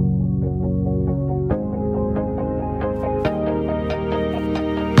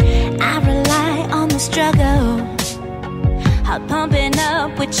 I rely on the struggle, I'm pumping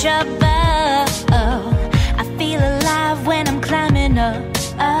up with trouble. I feel alive when I'm climbing up.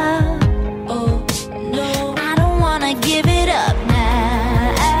 Oh, no, I don't want to give it up now.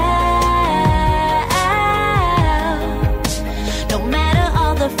 No matter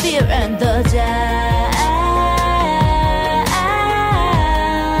all the fear and the doubt,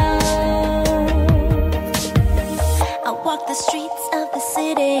 I walk the streets of the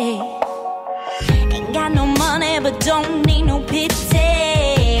city. Ain't got no money, but don't need no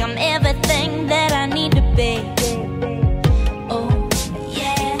pity. I'm everything that I need to be. Oh,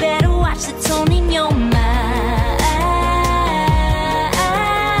 yeah. Better watch the tone in your mouth,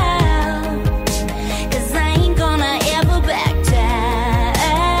 'cause I ain't gonna ever back down.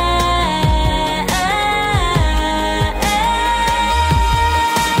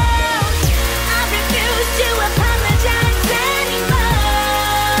 I refuse to apologize anymore.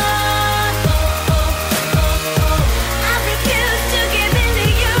 I refuse to give in to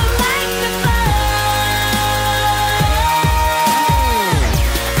you like before.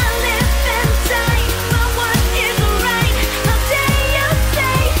 I live and die for what is right. How dare you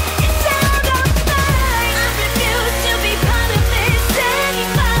say it's out of line? I refuse to be part of this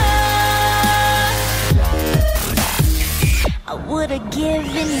anymore. I would've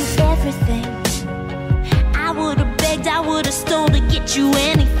given you everything. I would've begged, I would have stole to get you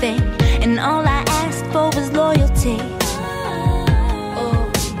anything. And all I asked for was loyalty.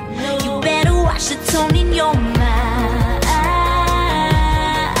 Oh, you better watch the tone in your mouth,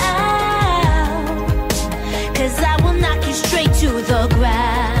 'cause I will knock you straight to the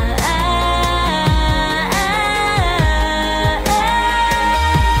ground.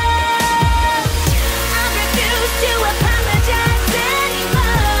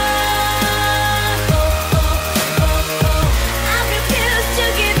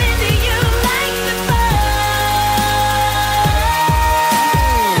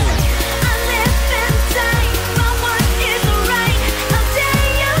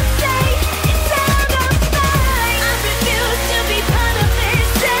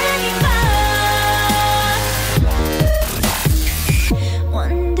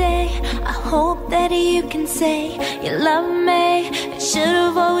 You can say you love me. It should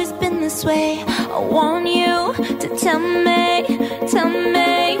have always been this way. I want you to tell me, tell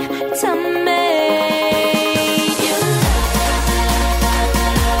me, tell me.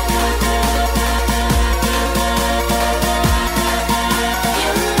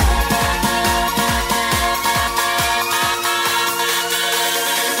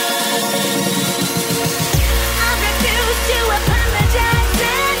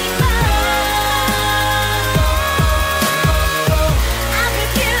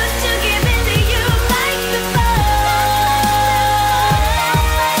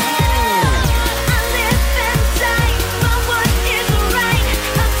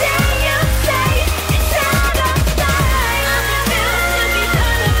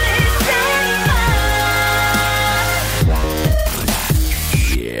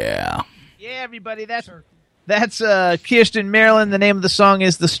 Everybody, that's Kirsten Maryland. The name of the song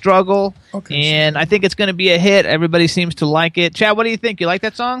is "The Struggle," and I think it's going to be a hit. Everybody seems to like it. Chad, what do you think? You like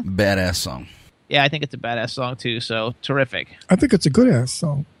that song? Badass song. Yeah, I think it's a badass song too. So terrific. I think it's a good ass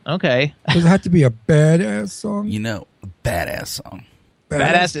song. Okay. Does it have to be a badass song? You know, badass song.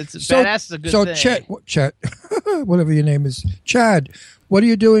 Badass. Badass is a good thing. So Chet, whatever your name is, Chad. What are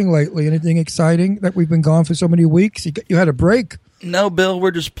you doing lately? Anything exciting? That we've been gone for so many weeks. You had a break. No, Bill,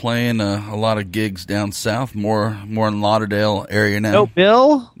 we're just playing a lot of gigs down south, more in Lauderdale area now. Oh,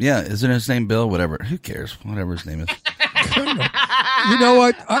 Bill? Yeah, isn't his name Bill? Whatever. Who cares? Whatever his name is. You know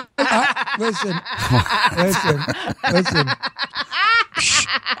what? Listen.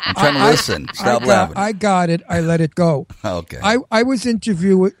 I'm trying to listen. Stop laughing. I got it. I let it go. Okay. I was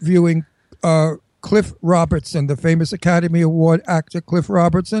interviewing Cliff Robertson, the famous Academy Award actor Cliff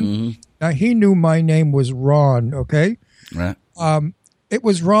Robertson. Mm-hmm. Now, he knew my name was Ron, okay? Right. It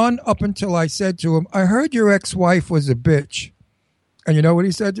was Ron up until I said to him, I heard your ex-wife was a bitch. And you know what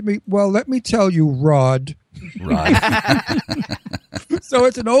he said to me? Well, let me tell you, Rod. So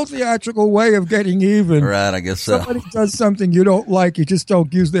it's an old theatrical way of getting even. Right, I guess so. Somebody does something you don't like, you just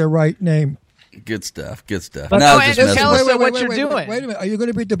don't use their right name. Good stuff. But no, tell us what you're doing. Wait a minute. Are you going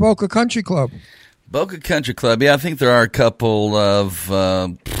to be at the Boca Country Club? Boca Country Club. Yeah, I think there are a couple of, I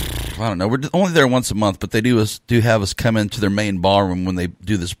don't know. We're only there once a month, but they do have us come into their main ballroom when they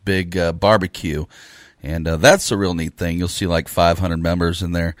do this big barbecue. And that's a real neat thing. You'll see like 500 members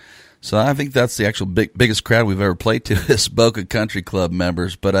in there. So I think that's the actual biggest crowd we've ever played to is Boca Country Club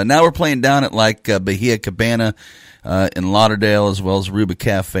members. But now we're playing down at like Bahia Cabana in Lauderdale, as well as Ruba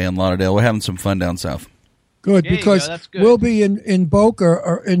Cafe in Lauderdale. We're having some fun down south. Good, because we'll be in Boca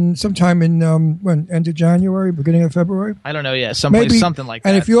or sometime in end of January, beginning of February. I don't know yet. Someplace, something like that.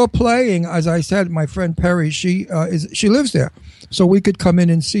 And if you're playing, as I said, my friend Perry, she lives there, so we could come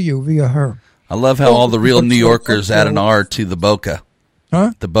in and see you via her. I love how all the real New Yorkers add an R to the Boca.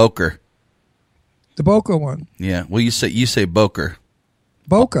 Huh? The Boker. The Boca one. Yeah. Well, you say Boker.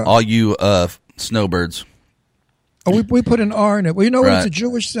 Boca. All you snowbirds. Oh, we put an R in it. Well, you know what? It's a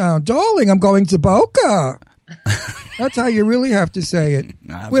Jewish sound. Darling, I'm going to Boca. That's how you really have to say it.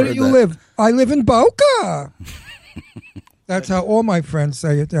 Where do you live? I live in Boca. That's how all my friends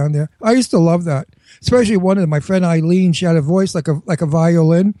say it down there. I used to love that. Especially one of them, my friend Eileen, she had a voice like a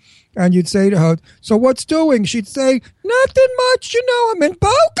violin. And you'd say to her, so what's doing? She'd say, nothing much, I'm in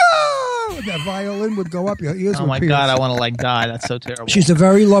Boca. And that violin would go up, your ears would pierce. Oh, my God, I want to, die. That's so terrible. She's a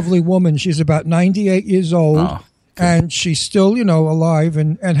very lovely woman. She's about 98 years old. Oh, and she's still, alive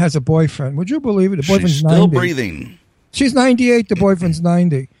and has a boyfriend. Would you believe it? The boyfriend's she's still 90. Breathing. She's 98. The boyfriend's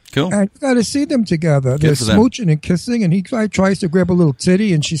 90. Cool. And you got to see them together. They're smooching and kissing, and he tries to grab a little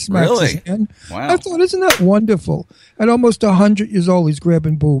titty, and she smacks his hand. Wow. I thought, isn't that wonderful? At almost 100 years old, he's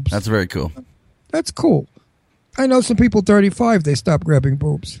grabbing boobs. That's very cool. That's cool. I know some people 35, they stop grabbing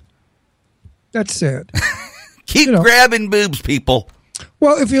boobs. That's sad. Keep grabbing boobs, people.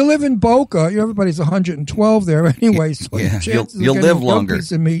 Well, if you live in Boca, everybody's 112 there anyway, so Yeah, the chances of you'll getting live a longer.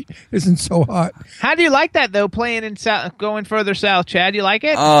 piece of meat isn't so hot. How do you like that though? Playing in south, going further south, Chad. You like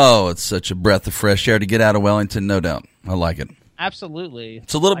it? Oh, it's such a breath of fresh air to get out of Wellington, no doubt. I like it. Absolutely.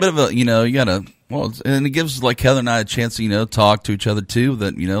 It's a little bit of a, you gotta, and it gives like Heather and I a chance to, talk to each other too.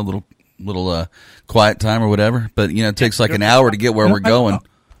 That little quiet time or whatever. But it takes like an hour to get where we're going.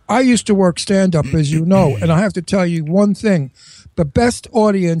 I used to work stand-up, as you know, and I have to tell you one thing. The best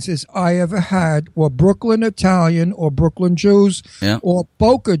audiences I ever had were Brooklyn Italian or Brooklyn Jews or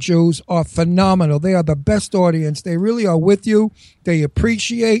Boca Jews are phenomenal. They are the best audience. They really are with you. They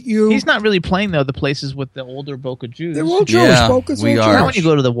appreciate you. He's not really playing, though, the places with the older Boca Jews. They're all Jewish. Yeah, Boca's we all are. Jewish. Not when you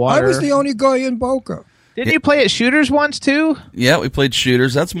go to the water. I was the only guy in Boca. Didn't you play at Shooters once, too? Yeah, we played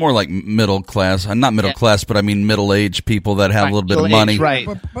Shooters. That's more like middle class. Not middle class, but I mean middle-aged people that have a little bit of money. Right.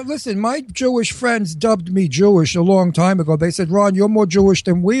 But listen, my Jewish friends dubbed me Jewish a long time ago. They said, "Ron, you're more Jewish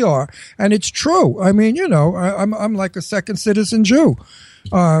than we are," and it's true. I mean, I'm like a second citizen Jew.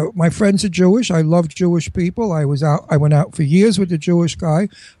 My friends are Jewish. I love Jewish people. I went out for years with a Jewish guy.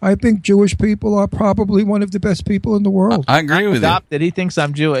 I think Jewish people are probably one of the best people in the world. I agree with you. Adopted. He thinks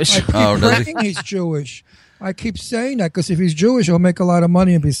I'm Jewish. I keep thinking he's Jewish. I keep saying that because if he's Jewish, he'll make a lot of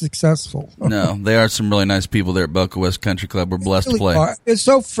money and be successful. No, they are some really nice people there at Boca West Country Club. We're blessed to play. It's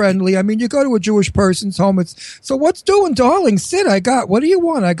so friendly. I mean, you go to a Jewish person's home. So what's doing, darling? Sit. What do you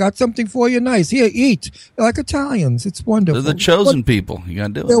want? I got something for you nice. Here, eat. Like Italians. It's wonderful. They're the chosen people. You got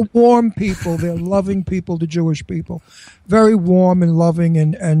to do it. They're warm people. They're loving people, the Jewish people. Very warm and loving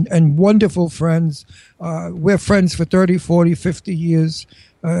and wonderful friends. We're friends for 30, 40, 50 years.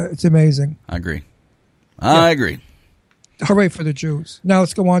 It's amazing. I agree. I agree. Hooray for the Jews. Now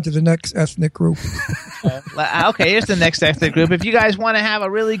let's go on to the next ethnic group. Okay, here's the next ethnic group. If you guys want to have a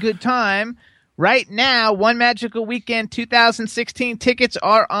really good time, right now, One Magical Weekend 2016 tickets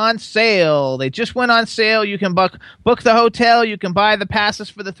are on sale. They just went on sale. You can book the hotel. You can buy the passes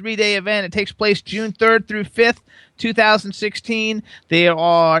for the 3-day event. It takes place June 3rd through 5th. 2016. There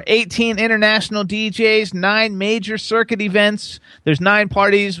are 18 international DJs, 9 major circuit events. There's 9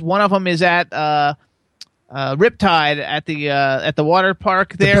 parties. One of them is at Riptide at the water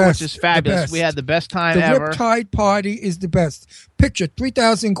park there, which is fabulous. We had the best time ever. The Riptide party is the best. Picture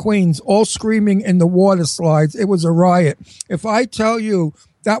 3,000 queens all screaming in the water slides. It was a riot. If I tell you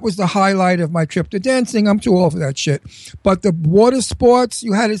that was the highlight of my trip. The dancing, I'm too old for that shit. But the water sports,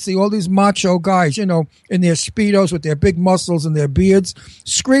 you had to see all these macho guys, in their Speedos with their big muscles and their beards,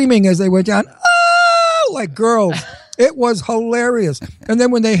 screaming as they went down, oh, like girls. It was hilarious. And then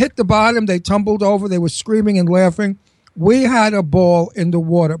when they hit the bottom, they tumbled over. They were screaming and laughing. We had a ball in the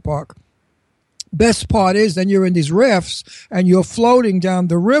water park. Best part is then you're in these rafts and you're floating down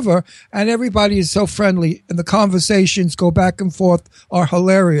the river and everybody is so friendly and the conversations go back and forth are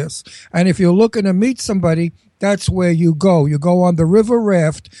hilarious. And if you're looking to meet somebody, that's where you go. You go on the river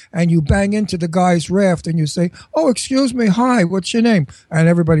raft and you bang into the guy's raft and you say, oh, excuse me, hi, what's your name? And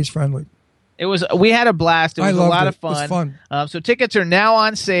everybody's friendly. We had a blast. It was a lot of fun. It was fun. So tickets are now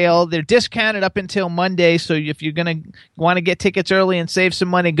on sale. They're discounted up until Monday. So if you're going to want to get tickets early and save some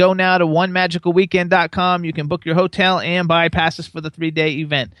money, go now to onemagicalweekend.com. You can book your hotel and buy passes for the 3-day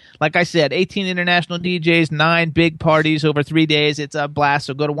event. Like I said, 18 international DJs, 9 big parties over 3 days. It's a blast.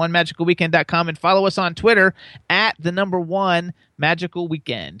 So go to onemagicalweekend.com and follow us on Twitter at @1 Magical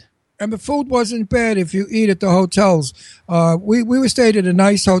Weekend. And the food wasn't bad if you eat at the hotels. We were stayed at a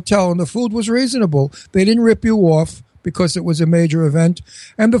nice hotel, and the food was reasonable. They didn't rip you off because it was a major event.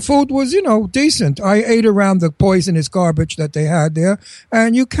 And the food was, decent. I ate around the poisonous garbage that they had there.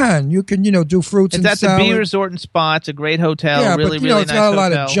 And you can, do fruits and salad. It's at the B Resort and Spa. It's a great hotel. Yeah, really, but, really it's nice got a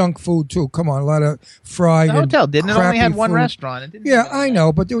lot hotel. of junk food, too. Come on, a lot of fried The hotel didn't. It only had one food. restaurant. It didn't Yeah, I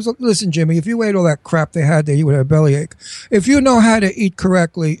know, but there was listen, Jimmy, if you ate all that crap they had there, you would have a bellyache. If you know how to eat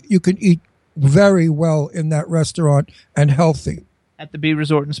correctly, you can eat very well in that restaurant and healthy. At the B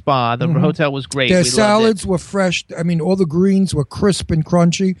Resort and Spa. The hotel was great. Their We salads were fresh. I mean, all the greens were crisp and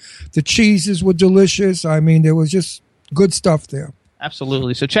crunchy. The cheeses were delicious. I mean, there was just good stuff there.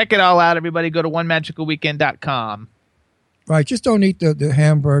 Absolutely. So check it all out, everybody. Go to onemagicalweekend.com. Right. Just don't eat the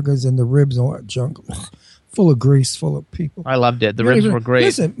hamburgers and the ribs and all that junk. Ugh, full of grease, full of people. I loved it. The ribs were great.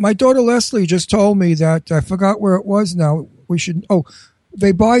 Listen, my daughter Leslie just told me that, I forgot where it was now.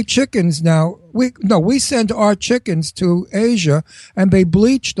 They buy chickens now. We send our chickens to Asia and they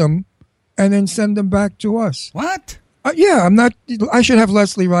bleach them and then send them back to us. What? Yeah, I should have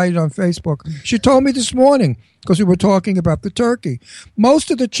Leslie write it on Facebook. She told me this morning because we were talking about the turkey. Most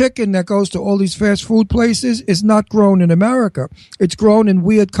of the chicken that goes to all these fast food places is not grown in America. It's grown in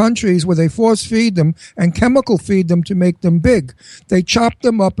weird countries where they force feed them and chemical feed them to make them big. They chop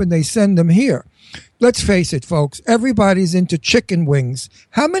them up and they send them here. Let's face it, folks, everybody's into chicken wings.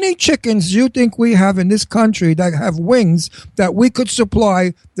 How many chickens do you think we have in this country that have wings that we could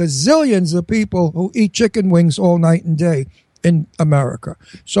supply the zillions of people who eat chicken wings all night and day in America?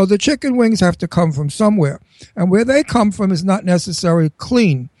 So the chicken wings have to come from somewhere. And where they come from is not necessarily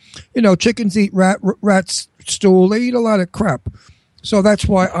clean. You know, chickens eat rat stool. They eat a lot of crap. So that's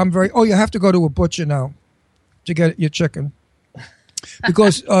why I'm you have to go to a butcher now to get your chicken.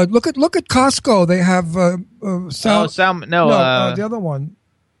 Because look at Costco. They have the other one.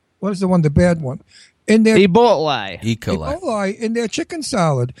 What is the one? The bad one. In their E. coli in their chicken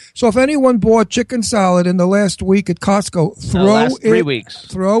salad. So if anyone bought chicken salad in the last week at Costco,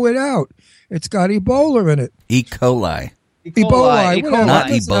 throw it out. It's got Ebola in it. E. coli. Ebola. Not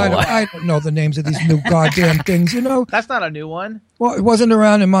Ebola. I don't know the names of these new goddamn things. You know, That's not a new one. well, it wasn't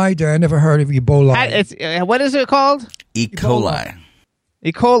around in my day. I never heard of Ebola. What is it called? E. coli.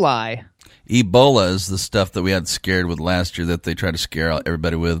 E. coli. Ebola is the stuff that we had scared with last year that they tried to scare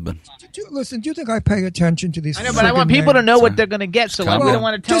everybody with. But Listen, do you think I pay attention to these? I know, but I want people to know what they're going to get, so we don't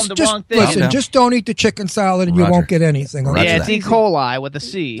want to tell them the wrong thing. Listen, just don't eat the chicken salad and you won't get anything. Roger Yeah, it's E. coli with a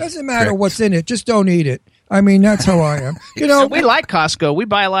C. Doesn't matter what's in it. Just don't eat it. I mean, that's how I am. You know, we like Costco. We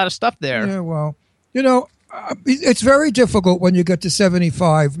buy a lot of stuff there. Yeah, well, you know, it's very difficult when you get to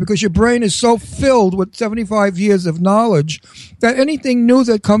 75 because your brain is so filled with 75 years of knowledge that anything new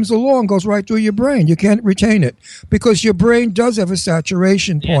that comes along goes right through your brain. You can't retain it because your brain does have a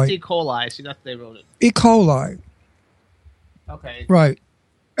saturation point. It's E. coli. See, that's they wrote it. E. coli. Okay. Right.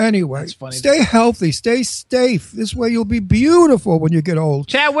 Anyway, stay healthy, stay safe. This way you'll be beautiful when you get old.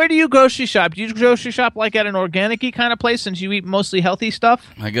 Chad, where do you grocery shop? Do you grocery shop like at an organic-y kind of place since you eat mostly healthy stuff?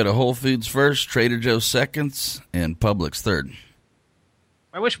 I go to Whole Foods first, Trader Joe's seconds, and Publix third.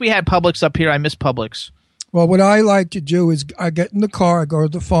 I wish we had Publix up here. I miss Publix. Well, what I like to do is I get in the car, I go to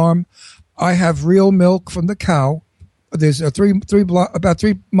the farm. I have real milk from the cow. There's about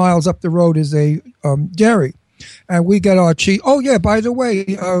 3 miles up the road is a dairy. And we get our cheese. Oh, yeah, by the way,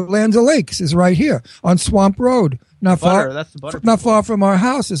 Land O'Lakes is right here on Swamp Road. Not far from our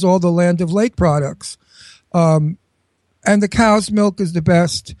house is all the Land of Lake products. And the cow's milk is the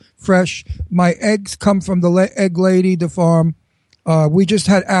best, fresh. My eggs come from the egg lady, the farm. We just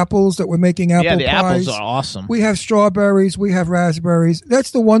had apples that we're making apple pies. Yeah, the apples are awesome. We have strawberries. We have raspberries.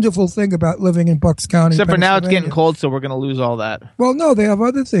 That's the wonderful thing about living in Bucks County. Except for now it's getting cold, so we're going to lose all that. Well, no, they have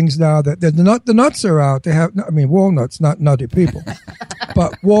other things now. The nuts are out. They have, walnuts, not nutty people.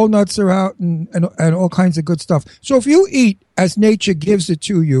 But walnuts are out and all kinds of good stuff. So if you eat as nature gives it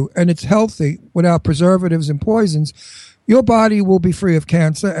to you and it's healthy without preservatives and poisons, your body will be free of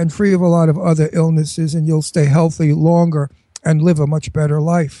cancer and free of a lot of other illnesses, and you'll stay healthy longer and live a much better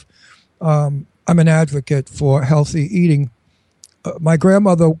life. I'm an advocate for healthy eating. My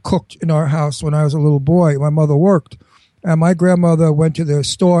grandmother cooked in our house when I was a little boy. My mother worked. And my grandmother went to the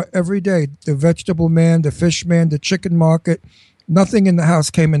store every day, the vegetable man, the fish man, the chicken market. Nothing in the house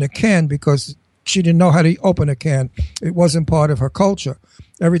came in a can because she didn't know how to open a can. It wasn't part of her culture.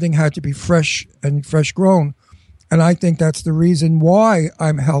 Everything had to be fresh and fresh grown. And I think that's the reason why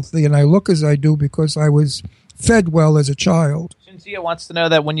I'm healthy and I look as I do, because I was fed well as a child. Shinzia wants to know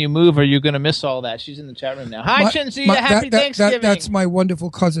that when you move, are you going to miss all that? She's in the chat room now. Hi, Shinzia. Happy Thanksgiving. That's my wonderful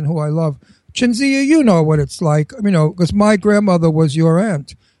cousin who I love. Shinzia, you know what it's like, because my grandmother was your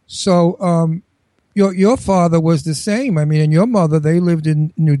aunt. So your father was the same. And your mother, they lived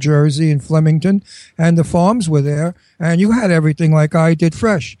in New Jersey, in Flemington, and the farms were there, and you had everything like I did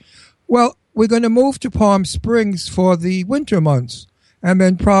fresh. Well, we're going to move to Palm Springs for the winter months and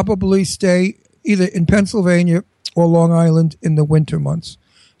then probably stay either in Pennsylvania or Long Island in the winter months.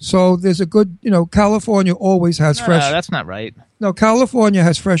 So there's a good, California always has fresh. No, that's not right. No, California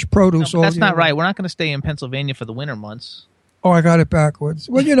has fresh produce. No, that's not right. We're not going to stay in Pennsylvania for the winter months. Oh, I got it backwards.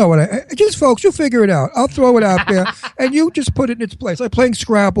 Well, you know what? Just folks, you figure it out. I'll throw it out there, and you just put it in its place. Like playing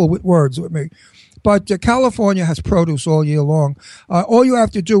Scrabble with words with me. But California has produce all year long. All you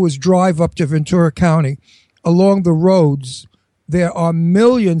have to do is drive up to Ventura County. Along the roads, there are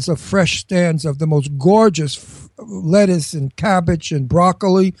millions of fresh stands of the most gorgeous lettuce and cabbage and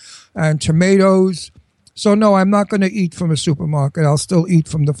broccoli and tomatoes. So, no, I'm not going to eat from a supermarket. I'll still eat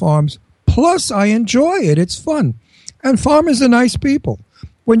from the farms. Plus, I enjoy it. It's fun. And farmers are nice people.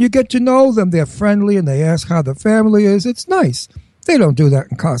 When you get to know them, they're friendly and they ask how the family is. It's nice. They don't do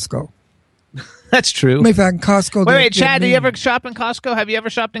that in Costco. That's true. In fact, in Costco... Wait, Chad, do you ever shop in Costco? Have you ever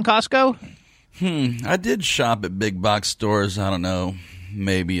shopped in Costco? I did shop at big box stores, I don't know,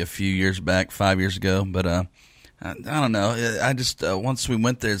 maybe a few years back, 5 years ago, but I don't know. I just, once we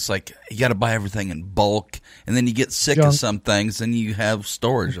went there, it's like you got to buy everything in bulk, and then you get sick of some things, and you have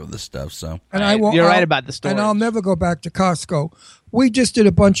storage of this stuff. So, and you're right about the storage. And I'll never go back to Costco. We just did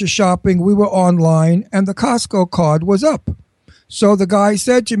a bunch of shopping. We were online, and the Costco card was up. So the guy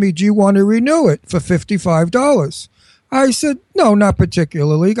said to me, "Do you want to renew it for $55?" I said, "No, not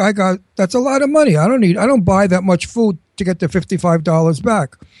particularly. That's a lot of money. I don't buy that much food to get the $55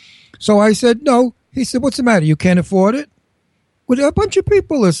 back." So I said, "No." He said, "What's the matter? You can't afford it?" With a bunch of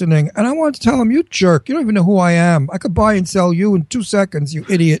people listening, and I wanted to tell him, "You jerk! You don't even know who I am. I could buy and sell you in 2 seconds, you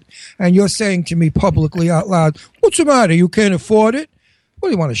idiot." And you're saying to me publicly out loud, "What's the matter? You can't afford it?" What,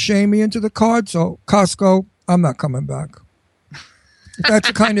 do you want to shame me into the card? So Costco, I'm not coming back. That's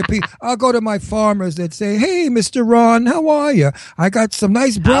the kind of people. I'll go to my farmers that say, "Hey, Mr. Ron, how are you? I got some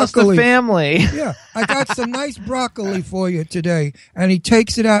nice broccoli." How's the family? Yeah, I got some nice broccoli for you today. And he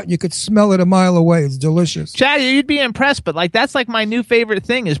takes it out, and you could smell it a mile away. It's delicious. Chad, you'd be impressed, but that's my new favorite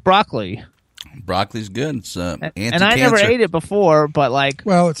thing is broccoli. Broccoli's good. It's anti-cancer. And I never ate it before, but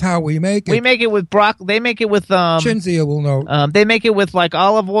well, it's how we make it. We make it with broccoli. They make it with Chinzia will know. They make it with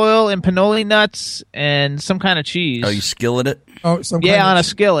olive oil and pinoli nuts and some kind of cheese. Oh, you skillet it? Oh, on a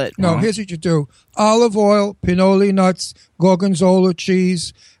skillet. No, here's what you do: olive oil, pinoli nuts, gorgonzola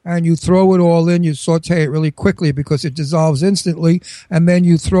cheese, and you throw it all in. You saute it really quickly because it dissolves instantly, and then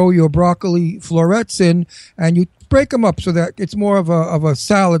you throw your broccoli florets in, and you break them up so that it's more of a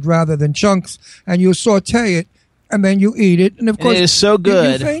salad rather than chunks, and you saute it, and then you eat it. And of course, it is so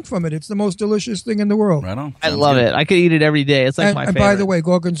good. You faint from it. It's the most delicious thing in the world. Right on. I love it. I could eat it every day. It's my favorite. And by the way,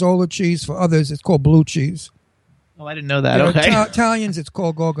 gorgonzola cheese for others, it's called blue cheese. Oh, I didn't know that. Okay. Italians, it's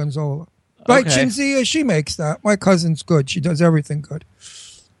called gorgonzola. Right, Okay. Chinzia, she makes that. My cousin's good. She does everything good.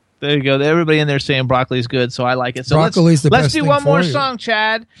 There you go. Everybody in there saying broccoli's good, so I like it. So Broccoli's the let's best do thing one more for you. song,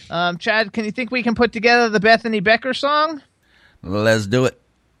 Chad. Chad, can you think we can put together the Bethany Becker song? Let's do it.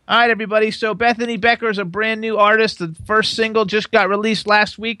 All right, everybody. So Bethany Becker is a brand new artist. The first single just got released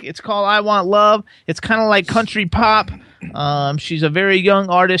last week. It's called I Want Love. It's kind of like country pop. She's a very young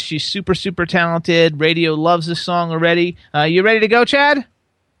artist. She's super, super talented. Radio loves this song already. You ready to go, Chad?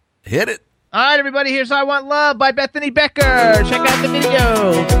 Hit it. All right, everybody. Here's I Want Love by Bethany Becker. Check out the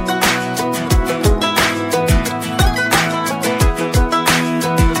video.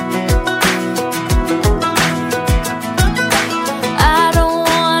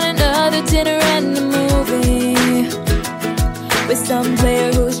 With some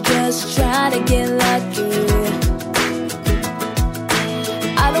player who's just trying to get lucky.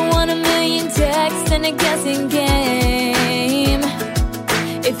 I don't want a million texts and a guessing game.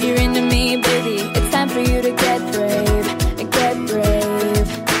 If you're into me, baby, it's time for you to get brave,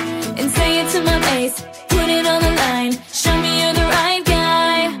 and say it to my face, put it on the line, show me you're the right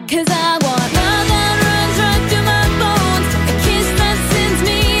guy. 'Cause I want love that runs right through my bones, a kiss that sends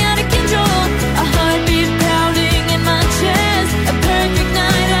me out of control, a heartbeat pounding in my chest, a perfect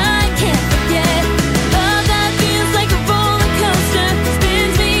night I can't forget. Love that feels like a roller coaster,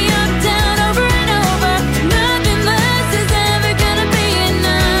 spins me up, down, over and over. Nothing less is ever gonna be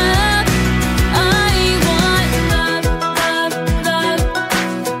enough. I want love, love, love,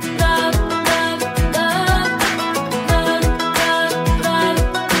 love, love, love, love, love,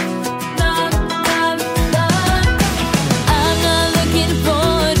 love, love, love. I'm not looking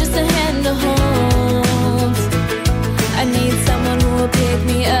for just a hand to hold. I need someone who will pick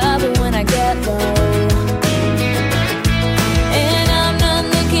me up when I get low. And I'm not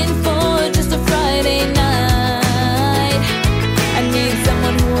looking for just a Friday night. I need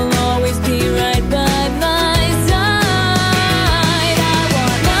someone who will always be right by my side. I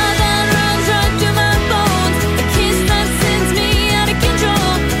want love that runs right through my bones, a kiss that sends me out of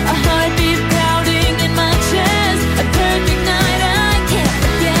control, a heartbeat pounding in my chest, a perfect night I can't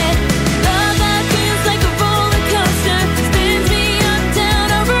forget. Love that feels like a roller coaster, spins me up, down,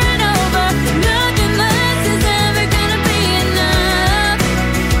 over and over. Nothing less is ever gonna be enough.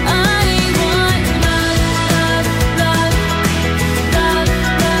 I want love, love, love, love,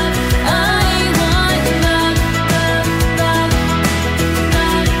 love. I want love, love, love,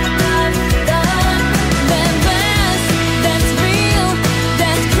 love, love, love. That lasts, that's real,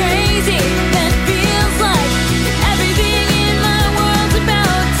 that's crazy, that feels like everything in my world's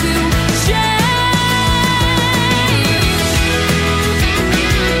about to change.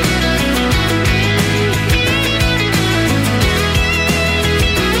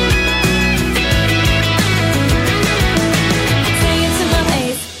 Say it to my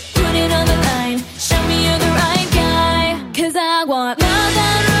face, put it on the line, show me you're the right guy. 'Cause I want love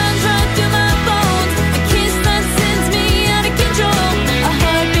that runs right through my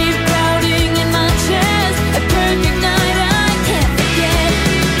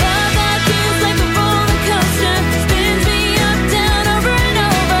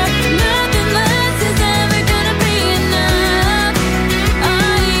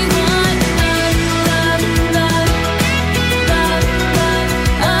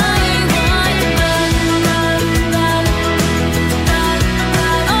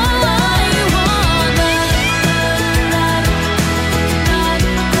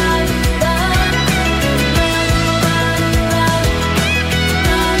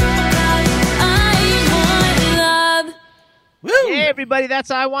everybody.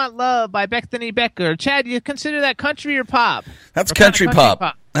 That's I Want Love by Bethany Becker. Chad, you consider that country or pop? That's country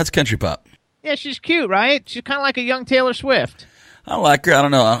pop. That's country pop. Yeah, she's cute, right? She's kind of like a young Taylor Swift. I like her. I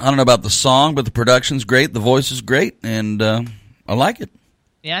don't know about the song, but the production's great. The voice is great, and I like it.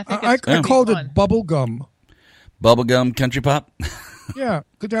 Yeah, I think I called it bubblegum. Bubblegum country pop? Yeah,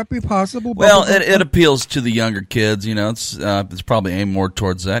 could that be possible? Well, it appeals to the younger kids. You know, it's probably aimed more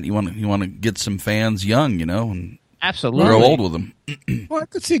towards that. You want to get some fans young, you know, and absolutely grow old with them. Well, I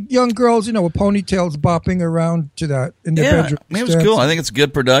could see young girls, you know, with ponytails bopping around to that in their bedroom. I mean, it was cool. I think it's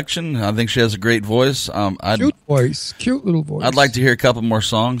good production. I think she has a great voice. Cute little voice. I'd like to hear a couple more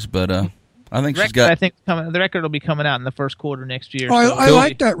songs, but I think she's got. I think the record will be coming out in the first quarter next year. Oh, I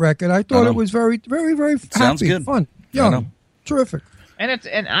like that record. I thought it was very, very, very Sounds happy, good. fun, young, terrific. And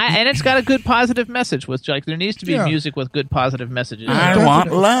it's got a good positive message. With like, there needs to be music with good positive messages. I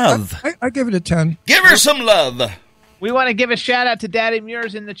want love. I give it a 10. Give her some love. We want to give a shout out to Daddy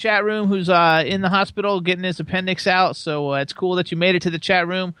Muir's in the chat room, who's in the hospital getting his appendix out. So it's cool that you made it to the chat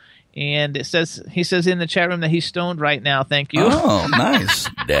room. And he says in the chat room that he's stoned right now. Thank you. Oh, nice,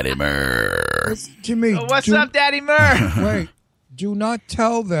 Daddy Mur. Jimmy, what's up, Daddy Mur? Wait, do not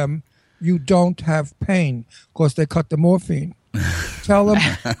tell them you don't have pain because they cut the morphine. Tell them,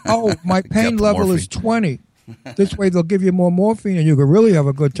 oh, my pain level is 20. This way they'll give you more morphine and you can really have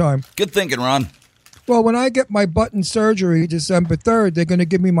a good time. Good thinking, Ron. Well, when I get my button surgery December 3rd, they're going to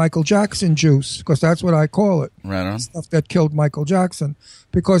give me Michael Jackson juice because that's what I call it. Right on. Stuff that killed Michael Jackson.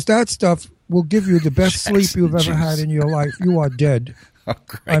 Because that stuff will give you the best sleep you've ever had in your life. You are dead. Oh,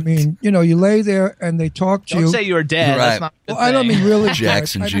 great. I mean, you know, you lay there and they talk to you. Don't say you're dead. Right. That's not a good I don't thing. mean really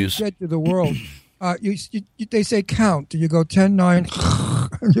Jackson dead. juice. I mean dead to the world. They say count. You go 10, 9,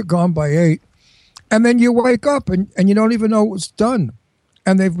 and you're gone by 8. And then you wake up and you don't even know it was done.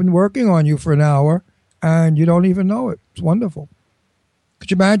 And they've been working on you for an hour and you don't even know it. It's wonderful. Could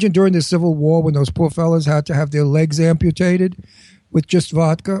you imagine during the Civil War when those poor fellas had to have their legs amputated with just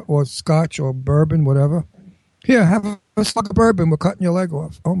vodka or scotch or bourbon, whatever? Here, have a slug of bourbon. We're cutting your leg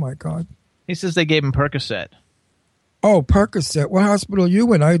off. Oh, my God. He says they gave him Percocet. Oh, Percocet. What hospital are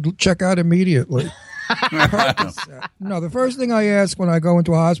you in? I'd check out immediately. Percocet. No, the first thing I ask when I go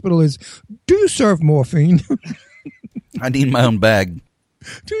into a hospital is, do you serve morphine? I need my own bag.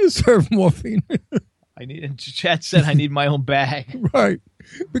 Do you serve morphine? Chad said I need my own bag. Right.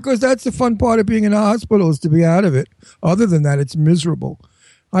 Because that's the fun part of being in a hospital is to be out of it. Other than that, it's miserable.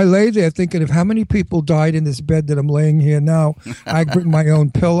 I lay there thinking of how many people died in this bed that I'm laying here now. I bring my own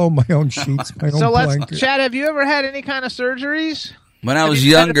pillow, my own sheets, my own blanket. Chad, have you ever had any kind of surgeries? When I was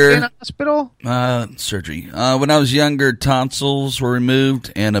younger, in a hospital? Surgery. When I was younger, tonsils were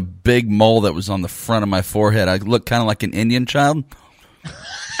removed and a big mole that was on the front of my forehead. I looked kind of like an Indian child.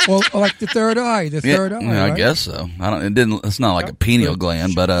 Well, like the third eye, Yeah, right? I guess so. It's not like a pineal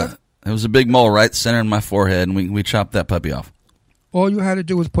gland, but it was a big mole right center in my forehead, and we chopped that puppy off. All you had to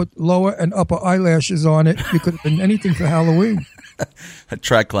do was put lower and upper eyelashes on it. You could have been anything for Halloween. A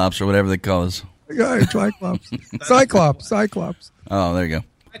triclops or whatever they call us. Yeah, Cyclops. Cyclops. Oh, there you go.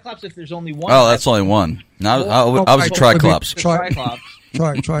 Triclops if there's only one. Oh, that's only one. No, I was a triclops. Triclops.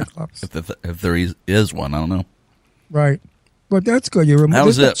 If there is one, I don't know. Right. But that's good. You remember that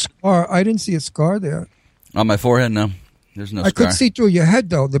was it. Scar. I didn't see a scar there. On my forehead, no. There's no scar. I could see through your head,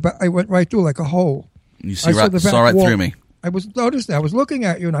 though. I went right through like a hole. You saw right through me. I was noticed. I was looking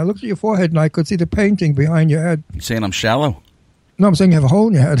at you, and I looked at your forehead, and I could see the painting behind your head. You saying I'm shallow? No, I'm saying you have a hole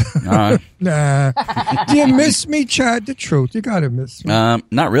in your head. All right. Nah. Do you miss me, Chad? The truth. You got to miss me.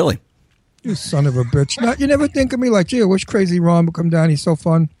 Not really. You son of a bitch. No, you never think of me like, gee, I wish Crazy Ron would come down. He's so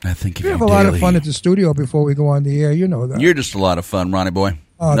fun. I think of we you have a lot of fun at the studio before we go on the air. You know that. You're just a lot of fun, Ronnie boy.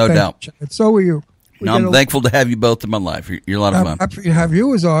 Oh, no doubt. You, so are you. I'm thankful to have you both in my life. You're a lot of fun. I'm happy to have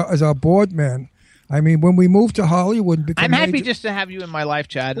you as our board man. I mean, when we moved to Hollywood, I'm happy just to have you in my life,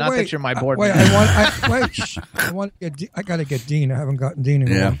 Chad. Not that you're my board man. I got to get Dean. I haven't gotten Dean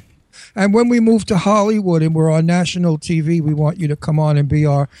in a while. And when we moved to Hollywood and we're on national TV, we want you to come on and be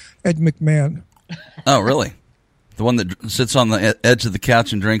our Ed McMahon. Oh, really? The one that sits on the edge of the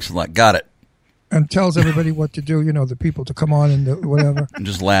couch and drinks like, got it. And tells everybody what to do, the people to come on and whatever. And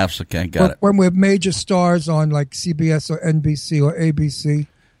just laughs, okay, got it. When we're major stars on like CBS or NBC or ABC.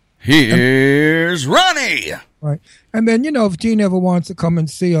 Here's Ronnie. Right. And then, if Dean ever wants to come and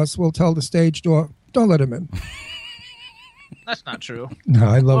see us, we'll tell the stage door, don't let him in. That's not true. No,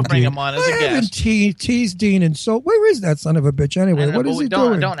 I love We'll bring Dean. him on as a guest. Tease Dean and so where is that son of a bitch anyway? What is he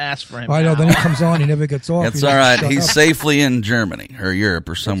doing? Don't ask for him. I know. Then he comes on. He never gets off. It's all right. He's safely in Germany or Europe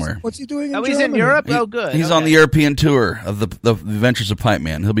or somewhere. What's he doing? He's in Europe. Good. He's on the European tour of the Adventures of Pipe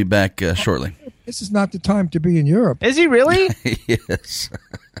Man. He'll be back shortly. This is not the time to be in Europe. Is he really? Yes.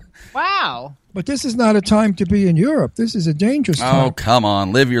 Wow. But this is not a time to be in Europe. This is a dangerous time. Oh, come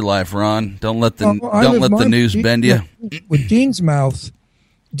on. Live your life, Ron. Don't let the I don't live let the mine news bend you. With Dean's mouth,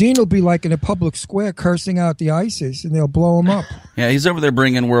 Dean will be like in a public square cursing out the ISIS, and they'll blow him up. Yeah, he's over there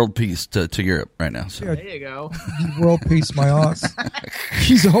bringing world peace to Europe right now. So. Yeah, There you go. world peace, my ass.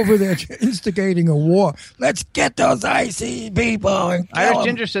 He's over there instigating a war. Let's get those ISIS people and kill Irish 'em.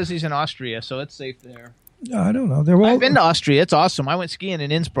 Ginger says he's in Austria, so it's safe there. I don't know. They're all. I've been to Austria. It's awesome. I went skiing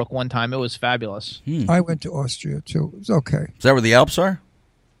in Innsbruck one time. It was fabulous. I went to Austria too. It was okay. Is that where the Alps are?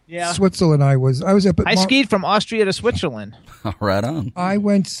 Yeah. Switzerland. I was up at. I skied from Austria to Switzerland. Right on. I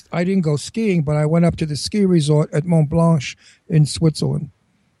didn't go skiing, but I went up to the ski resort at Mont Blanc in Switzerland.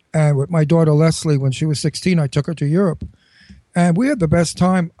 And with my daughter Leslie, when she was 16, I took her to Europe. And we had the best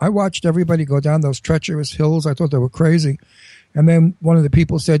time. I watched everybody go down those treacherous hills. I thought they were crazy. And then one of the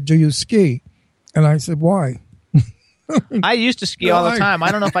people said, "Do you ski?" And I said, "Why?" I used to ski all the Why? time.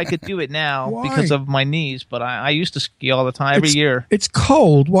 I don't know if I could do it now Why? because of my knees, but I used to ski all the time, every year. It's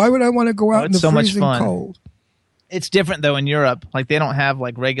cold. Why would I want to go out in it's the so much freezing fun. cold? It's different, though, in Europe. Like, they don't have,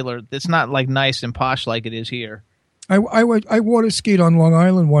 like, regular... It's not, like, nice and posh like it is here. I water skied on Long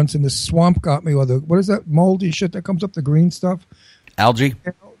Island once, and the swamp got me. Or what is that moldy shit that comes up, the green stuff? Algae?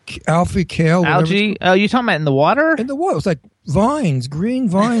 Alfie, kale. whatever it's Algae? Oh, you talking about in the water? in the water. It was like vines, green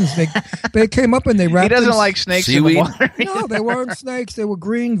vines. They came up and they wrapped. He doesn't them- like snakes Seaweed? in the water. No, they weren't snakes. They were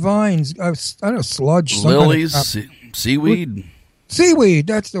green vines. I don't know, sludge. some kind of Lilies? crap. Seaweed? Seaweed.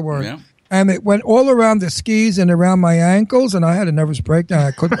 That's the word. Yeah. And it went all around the skis and around my ankles, and I had a nervous breakdown.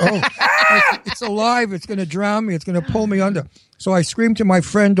 I couldn't. It's alive. It's going to drown me. It's going to pull me under. So I screamed to my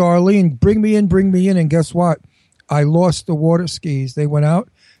friend Arlene, "Bring me in, bring me in!" And guess what? I lost the water skis. They went out,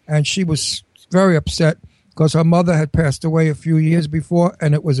 and she was very upset because her mother had passed away a few years before,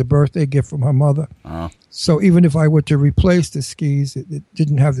 and it was a birthday gift from her mother. So even if I were to replace the skis, it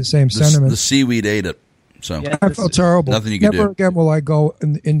didn't have the same sentiment. The seaweed ate it. So Yeah. I felt terrible. Nothing you can Never do. again will I go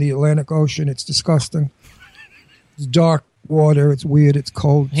in the Atlantic Ocean. It's disgusting. It's dark water. It's weird. It's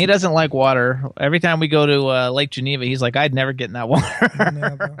cold. He doesn't like water. Every time we go to Lake Geneva, he's like, I'd never get in that water.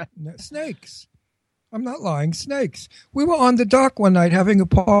 Never. Snakes. I'm not lying. Snakes. We were on the dock one night having a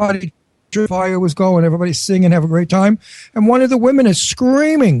party. Fire was going. Everybody's singing, have a great time. And one of the women is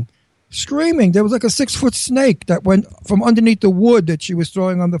screaming. There was like a 6-foot snake that went from underneath the wood that she was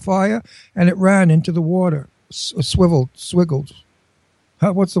throwing on the fire, and it ran into the water. Swiggled.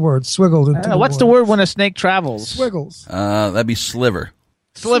 What's the word? Swiggled into the What's water. the word when a snake travels? Swiggles. That'd be sliver.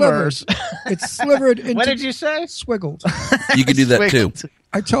 Slivers. It's slivered into. What did you say? Swiggled. You could do that too. Swiggled.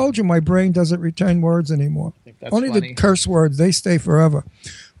 I told you my brain doesn't retain words anymore. That's Only funny. the curse words, they stay forever.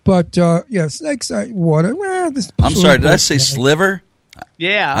 But, yeah, snakes, water. I'm sorry, did I say sliver?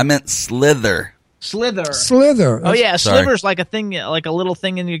 Yeah. I meant slither. Slither. Slither. Oh, yeah. Sorry. Sliver's like a thing, like a little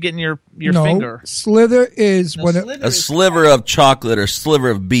thing, and you're getting your No, finger. slither is No, when slither A is- sliver of chocolate or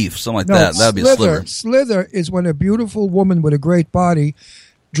sliver of beef, something like that. That'd be a sliver. Slither is when a beautiful woman with a great body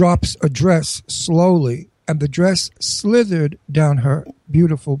drops a dress slowly, and the dress slithered down her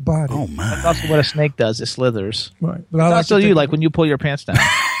beautiful body. Oh, man. That's also what a snake does. It slithers. Right. But I That's like also to you, think- like when you pull your pants down.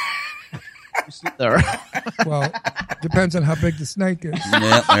 You slither. Well, depends on how big the snake is.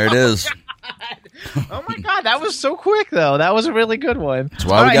 Yeah, there it is. Oh my God, that was so quick though. That was a really good one. That's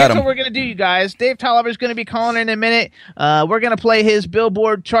why All we right, got here's him. what we're gonna do, you guys. Dave Tolliver is gonna be calling in a minute. We're gonna play his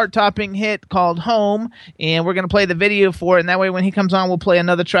Billboard chart-topping hit called "Home," and we're gonna play the video for it. And that way, when he comes on, we'll play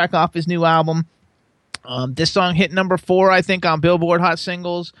another track off his new album. This song hit number 4, I think, on Billboard Hot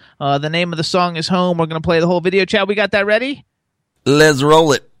Singles. The name of the song is "Home." We're gonna play the whole video. Chad, we got that ready? Let's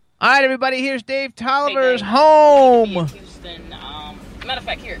roll it. All right, everybody. Here's Dave Tolliver's Hey, Dave. "Home." Houston. Matter of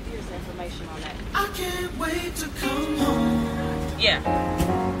fact, here's the information on that. I can't wait to come home. Yeah,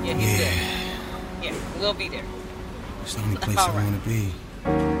 he's good. Yeah, we'll be there. It's the only place All I right. want to be.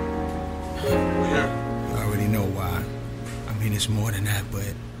 You already know why. I mean, it's more than that,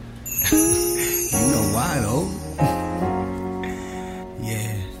 but you know why, though.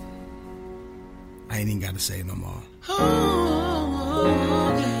 Yeah. I ain't even got to say it no more. I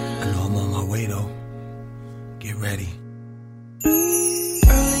know I'm on my way, though. Get ready.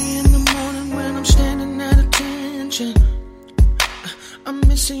 Early in the morning when I'm standing at attention, I'm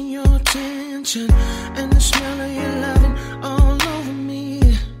missing your attention and the smell of your loving all over me.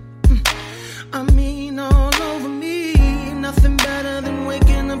 I mean all over me. Nothing better than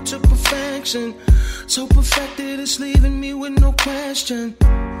waking up to perfection. So perfected it's leaving me with no question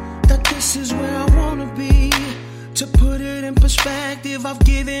that this is where I wanna be. To put it in perspective, I've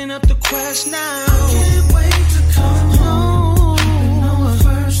given up the quest now. I can't wait to come home. Been on my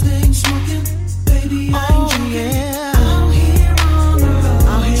first thing smoking. baby, oh, yeah. Out here on the road.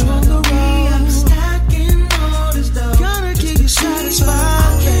 Out here on the road. I'm stacking all this dough. Gonna keep you satisfied.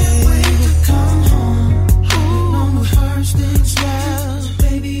 I can't wait to come home. Ooh, on the first things last.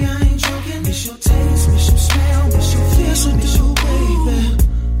 Baby, I ain't joking. Miss your taste, miss your smell, miss your feel, miss your baby.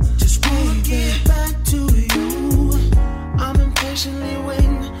 Just wanna get back to you. I'm impatiently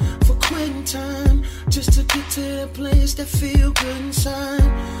waiting for quitting time, just to get to the place that feel good inside.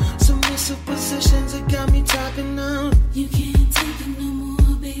 Submissive positions that got me tapping out. You can't take it no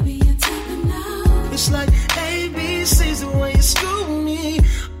more, baby, you're tapping out. It's like ABC's the way you school me.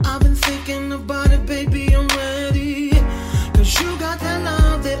 I've been thinking about it, baby, I'm ready. Cause you got that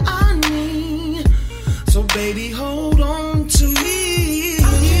love that I need. So baby, hold on to me. I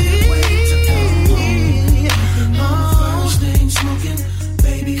can't wait to come home. Oh, first thing smoking,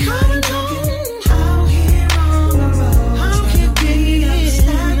 baby, I ain't joking. Out here on the road. How can be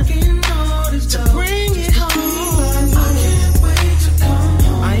stacking all this to bring it home. I can't wait to come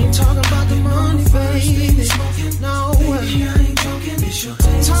home. I ain't talking about the money, baby. No, baby, I ain't joking.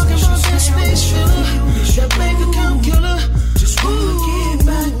 Talking about that space filler, that bank account killer. Just wanna get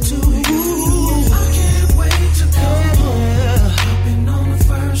back to you. I can't wait to come home. Hopping on the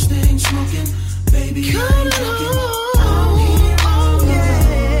first thing smoking, baby, I ain't joking. Out here, oh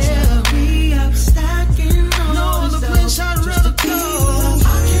yeah. We up stacking all no other place I'd rather go.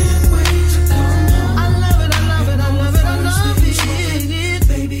 I can't wait to come home. I love it, I love it, I love it, I love it.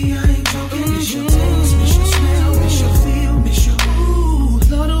 Baby, I ain't joking. Miss your taste, miss your smell, miss your feel, miss your ooh.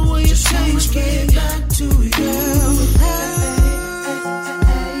 Love the way you taste, get back to you.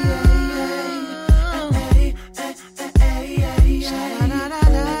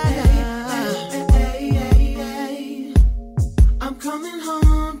 I'm coming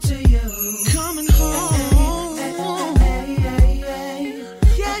home to you. Coming home.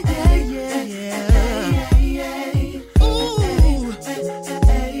 Yeah, yeah, yeah, yeah. Ooh.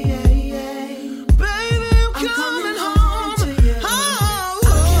 Baby, I'm coming home to you. Oh,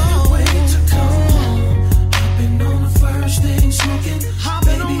 I can't wait to come home. Hopping on the first thing smoking.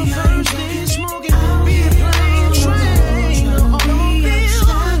 Hopping on the first thing smoking. Be it plane, train, automobile.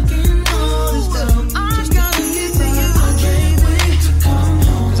 I gotta get to you. I can't wait to come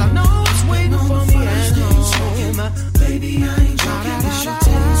home. 'Cause I know it's waiting for me at home. Baby, I ain't joking. Miss your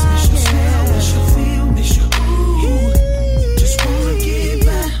taste, miss your smell, miss your feel, miss your ooh. Just wanna get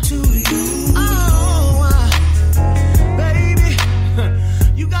back to you. Oh, baby,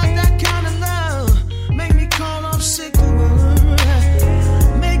 you got that kind of love. Make me call off sick.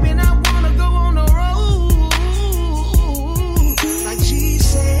 Make me not wanna go on the road. Like she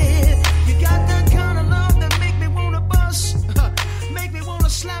said, you got that kind of love that make me wanna bust. Make me wanna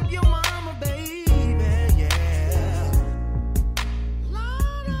slap your mama, baby. Yeah.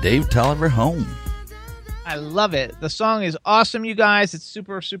 Dave Tolliver, Home. I love it. The song is awesome, you guys. It's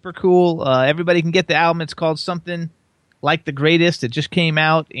super, super cool. Everybody can get the album. It's called Something Like the Greatest. It just came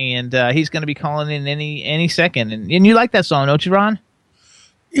out, and he's going to be calling in any second. And you like that song, don't you, Ron?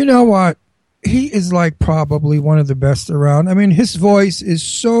 You know what? He is like probably one of the best around. I mean, his voice is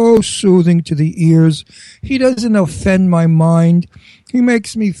so soothing to the ears. He doesn't offend my mind. He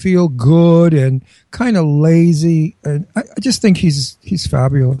makes me feel good and kind of lazy. And I just think he's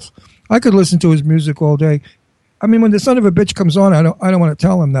fabulous. I could listen to his music all day. I mean, when the son of a bitch comes on, I don't want to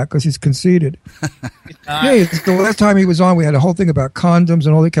tell him that because he's conceited. Yeah, the last time he was on, we had a whole thing about condoms,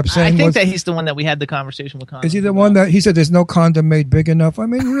 and all he kept saying I think was, that he's the one that we had the conversation with. is he the one that he said there's no condom made big enough? I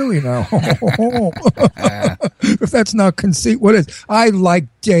mean, really now? If that's not conceit, what is? I like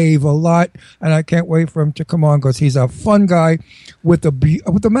Dave a lot, and I can't wait for him to come on because he's a fun guy with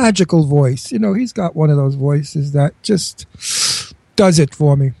a magical voice. You know, he's got one of those voices that just does it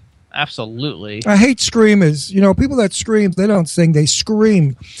for me. Absolutely. I hate screamers. You know, people that scream, they don't sing, they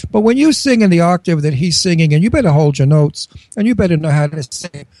scream. But when you sing in the octave that he's singing, and you better hold your notes, and you better know how to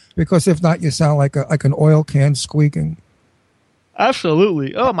sing, because if not, you sound like an oil can squeaking.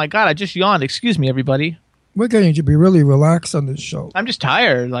 Absolutely. Oh, my God, I just yawned. Excuse me, everybody. We're getting to be really relaxed on this show. I'm just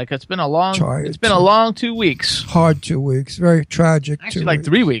tired. Like, it's been a long 2 weeks. Hard 2 weeks. Very tragic. Actually, like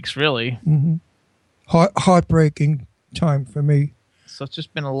 3 weeks, really. Mm-hmm. Heartbreaking time for me. So it's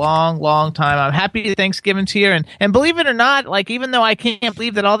just been a long, long time. I'm happy Thanksgiving's here. And believe it or not, like, even though I can't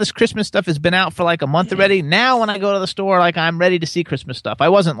believe that all this Christmas stuff has been out for like a month already, now when I go to the store, like, I'm ready to see Christmas stuff. I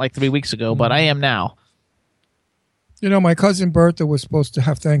wasn't like 3 weeks ago, but I am now. You know, my cousin Bertha was supposed to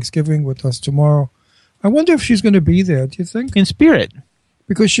have Thanksgiving with us tomorrow. I wonder if she's going to be there, do you think? In spirit.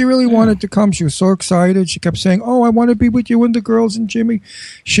 Because she really wanted to come. She was so excited. She kept saying, "Oh, I want to be with you and the girls and Jimmy."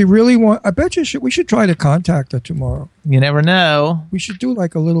 She really I bet you we should try to contact her tomorrow. You never know. We should do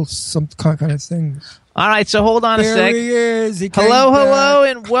like a little some kind of thing. All right, so hold on a There sec. he is. He came Hello,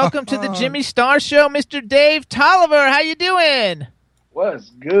 back. and welcome to the Jimmy Star Show, Mr. Dave Tolliver. How you doing? What's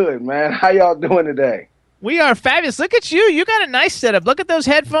good, man? How y'all doing today? We are fabulous. Look at you. You got a nice setup. Look at those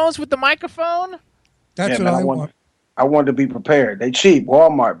headphones with the microphone. That's what man, I want. I wanted to be prepared. They cheap.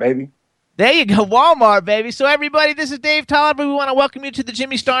 Walmart, baby. There you go, Walmart, baby. So, everybody, this is Dave Tolliver. We want to welcome you to the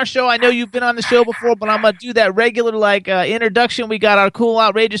Jimmy Star Show. I know you've been on the show before, but I'm going to do that regular introduction. We got our cool,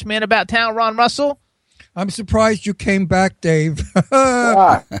 outrageous man about town, Ron Russell. I'm surprised you came back, Dave.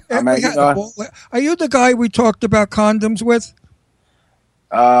 Why? I mean, Are you the guy we talked about condoms with?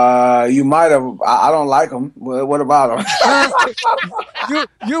 You might have. I don't like them. What about them?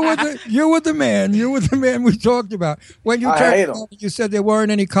 You were the man. You were the man we talked about. When you I hate 'em. you said there weren't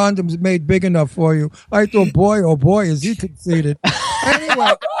any condoms made big enough for you. I thought, boy, oh boy, is he conceited.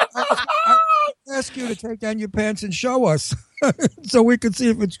 Anyway, I ask you to take down your pants and show us, so we can see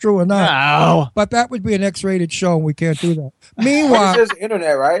if it's true or not. No. But that would be an X-rated show, and we can't do that. But Meanwhile, it says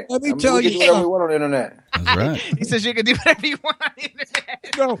internet, right? Let me tell we can you do whatever we something. want on the internet. That's right. He says you can do whatever you want on the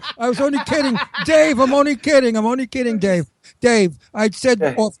internet. No, I was only kidding. Dave, I'm only kidding, Dave. Dave, I said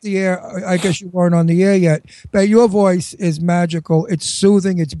off the air, I guess you weren't on the air yet, but your voice is magical. It's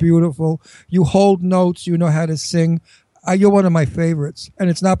soothing. It's beautiful. You hold notes. You know how to sing. You're one of my favorites. And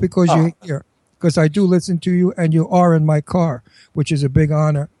it's not because you're here, because I do listen to you, and you are in my car, which is a big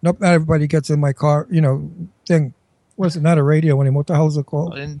honor. Not everybody gets in my car, thing. What's it? Not a radio anymore. What the hell is it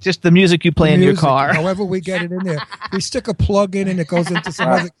called? And just the music you play in your car. However we get it in there. We stick a plug in and it goes into some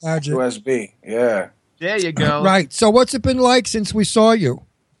other gadget. USB, yeah. There you go. Right. So what's it been like since we saw you?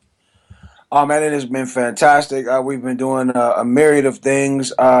 Oh, man, it has been fantastic. We've been doing a myriad of things.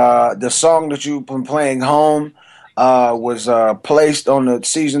 The song that you've been playing, Home, was placed on the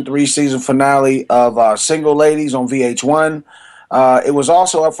season finale of Single Ladies on VH1. It was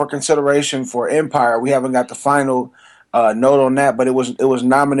also up for consideration for Empire. We haven't got the final note on that, but it was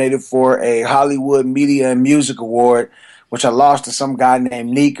nominated for a Hollywood Media and Music Award, which I lost to some guy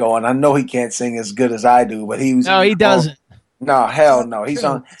named Nico, and I know he can't sing as good as I do, but he was. No, he doesn't. No, hell no. He's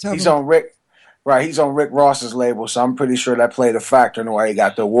on Rick. Right, he's on Rick Ross's label, so I'm pretty sure that played a factor in why he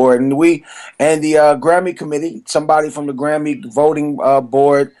got the award. And the Grammy committee, somebody from the Grammy voting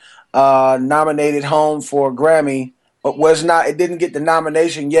board, nominated Home for a Grammy, but it didn't get the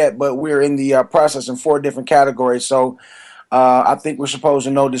nomination yet. But we're in the process in 4 different categories. So I think we're supposed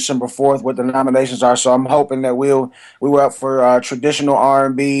to know December 4th what the nominations are. So I'm hoping that we were up for traditional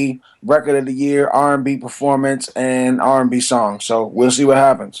R&B, record of the year, R&B performance, and R&B song. So we'll see what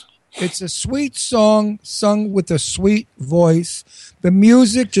happens. It's a sweet song sung with a sweet voice. The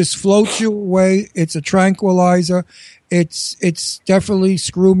music just floats you away. It's a tranquilizer. It's definitely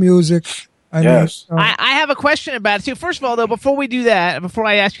screw music. Yes. I have a question about it too. First of all, though, before we do that, before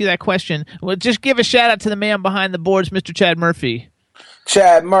I ask you that question, we'll just give a shout out to the man behind the boards, Mr. Chad Murphy.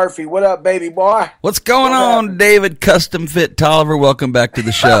 Chad Murphy, what up, baby boy? What's going on, David Custom Fit Tolliver? Welcome back to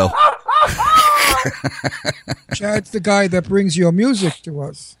the show. Chad's the guy that brings your music to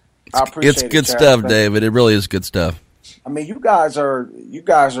us. I appreciate It's good Chad. stuff, David. It really is good stuff. I mean, you guys are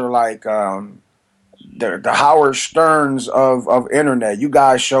like the Howard Sterns of internet. You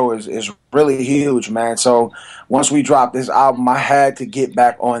guys' show is really huge, man. So once we dropped this album, I had to get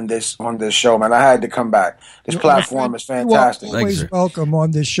back on this show, man. I had to come back. This platform is fantastic. You are always welcome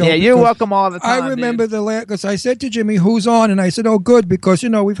on this show. Yeah, you're welcome all the time. I remember because I said to Jimmy, "Who's on?" And I said, "Oh, good," because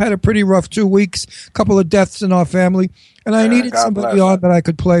we've had a pretty rough 2 weeks, couple of deaths in our family. And I needed somebody on that I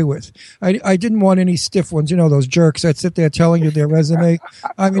could play with. I didn't want any stiff ones, those jerks that sit there telling you their resume.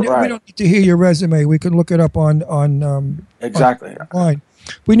 I mean, Right. we don't need to hear your resume. We can look it up on Exactly. online.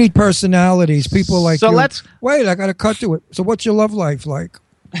 We need personalities, people like So you. Wait, I got to cut to it. So what's your love life like?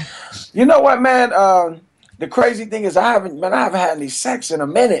 You know what, man? The crazy thing is I haven't had any sex in a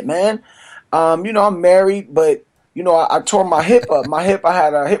minute, man. I'm married, but I tore my hip up. My hip, I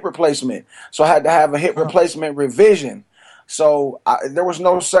had a hip replacement, so I had to have a hip replacement revision. So there was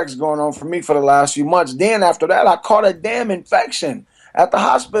no sex going on for me for the last few months. Then after that, I caught a damn infection at the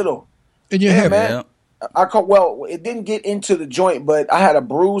hospital. In your hip, man. Yeah. It didn't get into the joint, but I had a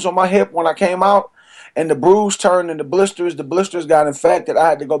bruise on my hip when I came out, and the bruise turned into blisters. The blisters got infected. I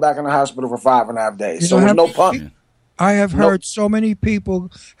had to go back in the hospital for 5.5 days. So there's no pump. I have heard so many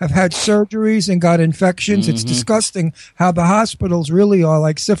people have had surgeries and got infections. It's disgusting how the hospitals really are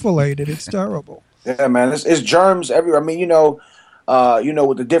like syphilited. It's terrible. Yeah, man, it's germs everywhere. I mean,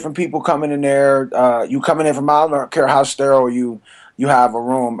 with the different people coming in there, you coming in from, I don't care how sterile you have a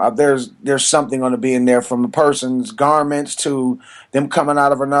room. There's something going to be in there, from the person's garments to them coming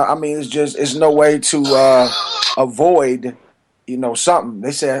out of another. I mean, it's no way to avoid, something.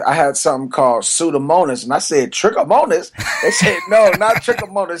 They said I had something called Pseudomonas, and I said Trichomonas. They said no, not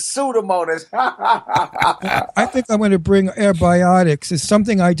Trichomonas, Pseudomonas. I think I'm going to bring Airbiotics. It's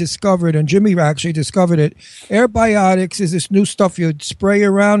something I discovered, and Jimmy actually discovered it. Airbiotics is this new stuff you spray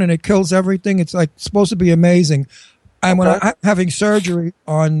around, and it kills everything. It's like supposed to be amazing. And when I'm having surgery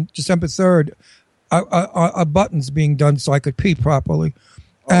on December 3rd, a button's being done so I could pee properly.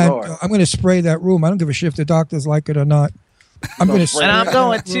 And I'm going to spray that room. I don't give a shit if the doctors like it or not. I'm going to spray. And I'm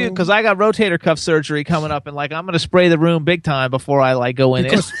going too because I got rotator cuff surgery coming up, and I'm going to spray the room big time before I go in.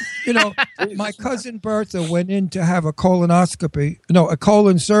 Because my cousin Bertha went in to have a colon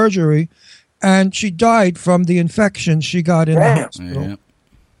surgery, and she died from the infection she got in the hospital.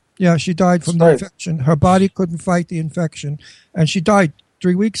 Yeah, she died from the infection. Her body couldn't fight the infection, and she died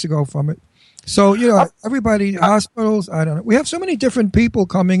 3 weeks ago from it. So, everybody, hospitals, I don't know. We have so many different people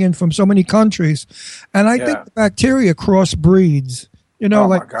coming in from so many countries. And I think the bacteria crossbreeds.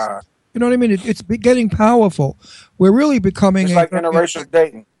 My God. You know what I mean? It's getting powerful. We're really becoming... It's like interracial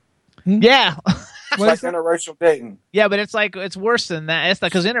dating. Yeah. It's like interracial dating. Yeah, but it's worse than that. It's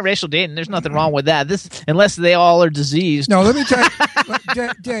because interracial dating, there's nothing wrong with that. Unless they all are diseased. No, let me tell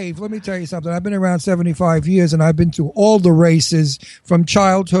you, Dave. Let me tell you something. I've been around 75 years, and I've been through all the races from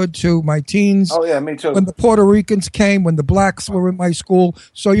childhood to my teens. Oh yeah, me too. When the Puerto Ricans came, when the blacks were in my school.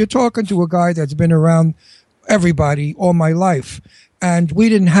 So you're talking to a guy that's been around everybody all my life, and we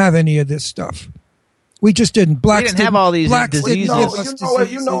didn't have any of this stuff. We just didn't. Blacks didn't have all these diseases.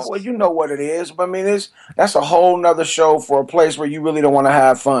 You know what it is. But I mean, that's a whole nother show for a place where you really don't want to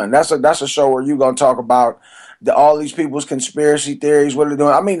have fun. That's a show where you're gonna talk about all these people's conspiracy theories. What they're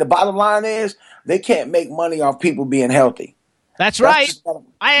doing. I mean, the bottom line is they can't make money off people being healthy. That's right.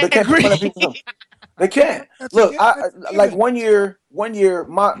 I agree. They can't. Look, like one year,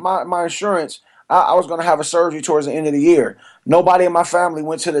 my insurance. I was going to have a surgery towards the end of the year. Nobody in my family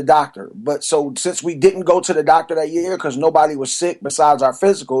went to the doctor. But so since we didn't go to the doctor that year because nobody was sick besides our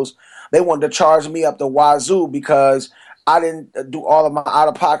physicals, they wanted to charge me up the wazoo because I didn't do all of my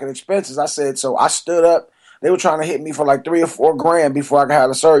out-of-pocket expenses. I said, so I stood up. They were trying to hit me for like $3 or $4 grand before I could have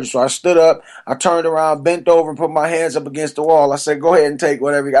the surgery. So I stood up, I turned around, bent over, and put my hands up against the wall. I said, go ahead and take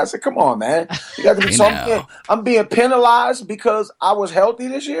whatever you got. I said, come on, man. You got to be something. I'm being penalized because I was healthy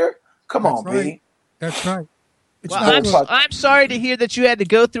this year? Come on, B. That's right. I'm sorry to hear that you had to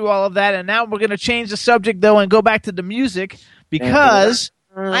go through all of that, and now we're going to change the subject, though, and go back to the music, because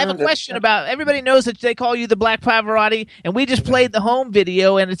I have a question about, everybody knows that they call you the Black Pavarotti, and we just played the home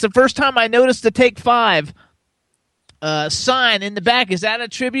video, and it's the first time I noticed the Take 5 sign in the back. Is that a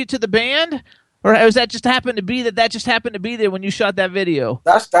tribute to the band? Or does that just happen to be that just happened to be there when you shot that video?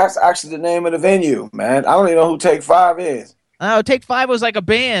 That's actually the name of the venue, man. I don't even know who Take 5 is. Oh, Take 5 was like a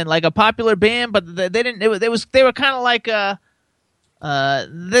band, like a popular band, but they didn't. They were kind of like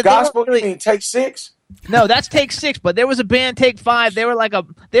gospel. You mean Take 6? No, that's Take 6. But there was a band, Take 5. They were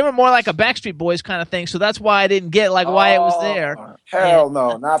more like a Backstreet Boys kind of thing. So that's why I didn't get why it was there. Hell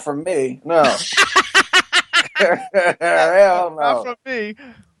no, not from me. No. Hell no, not from me.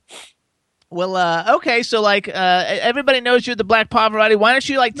 Well, okay, so everybody knows you're the Black Pavarotti. Why don't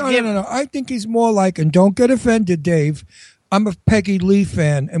you No. I think he's more like, and don't get offended, Dave. I'm a Peggy Lee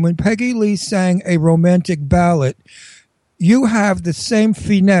fan, and when Peggy Lee sang a romantic ballad, you have the same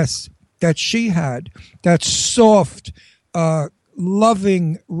finesse that she had, that soft,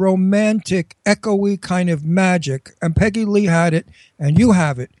 loving, romantic, echoey kind of magic. And Peggy Lee had it, and you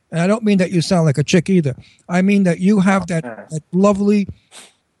have it. And I don't mean that you sound like a chick either. I mean that you have that lovely...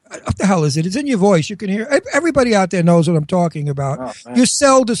 What the hell is it? It's in your voice. You can hear. Everybody out there knows what I'm talking about. You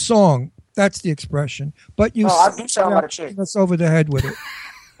sell the song. That's the expression. But I do sound like a chick. Us over the head with it.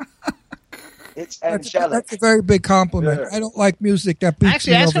 It's angelic. That's a very big compliment. Yeah. I don't like music that beats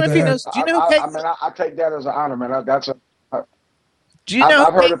me over the head. Do you know I take that as an honor, man. Do you know?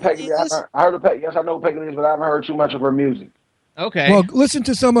 I've heard of Peggy. I heard of Peggy. Yes, I know Peggy Lee, but I haven't heard too much of her music. Okay. Well, listen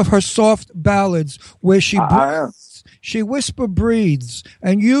to some of her soft ballads where she. She whisper breathes,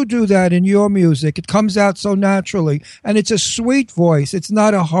 and you do that in your music. It comes out so naturally, and it's a sweet voice. It's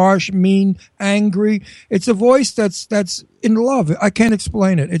not a harsh, mean, angry. It's a voice that's in love. I can't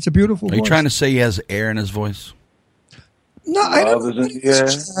explain it. It's a beautiful voice. Are you trying to say he has air in his voice? No, I don't know.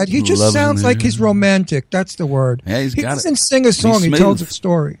 He just sounds like he's romantic. That's the word. Yeah, he doesn't sing a song. He tells a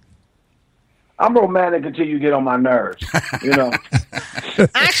story. I'm romantic until you get on my nerves. You know.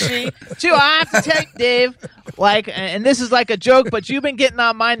 Actually, too, I have to tell you, Dave, like, and this is like a joke, but you've been getting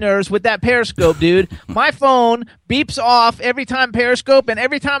on my nerves with that Periscope, dude. My phone beeps off every time Periscope, and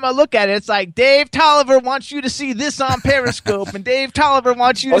every time I look at it, it's like, Dave Tolliver wants you to see this on Periscope, and Dave Tolliver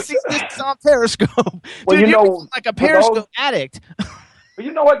wants you to see this on Periscope. Well, dude, you know, you're like a Periscope addict. But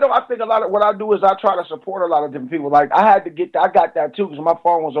you know what, though? I think a lot of what I do is I try to support a lot of different people. Like, I got that, too, because my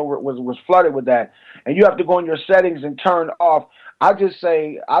phone was flooded with that. And you have to go in your settings and turn off. I just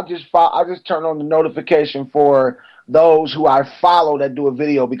turn on the notification for those who I follow that do a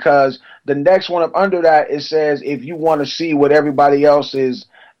video, because the next one up under that, it says if you want to see what everybody else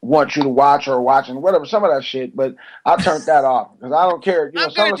want you to watch or watching, whatever, some of that shit. But I turned that off because I don't care.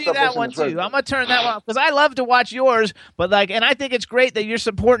 I'm going to do that one too. I'm going to turn that one off because I love to watch yours. But and I think it's great that you're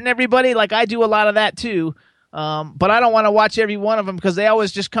supporting everybody. Like, I do a lot of that too. But I don't want to watch every one of them because they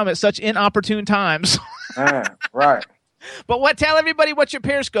always just come at such inopportune times. Right. But tell everybody what your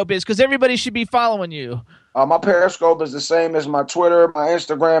Periscope is, because everybody should be following you. My Periscope is the same as my Twitter. My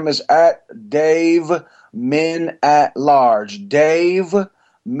Instagram is @DaveMenAtLarge. Dave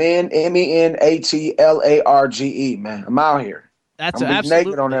Men, MENATLARGE, man. I'm out here. That's I'm absolutely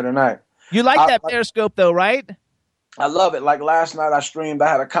naked on there tonight. You like that Periscope though, right? I love it. Like last night I streamed. I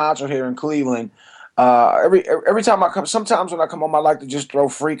had a concert here in Cleveland. Every time I come, sometimes when I come home, I like to just throw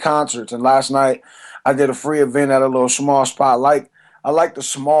free concerts. And last night I did a free event at a little small spot. I like the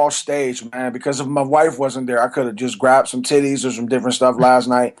small stage, man, because if my wife wasn't there, I could have just grabbed some titties or some different stuff last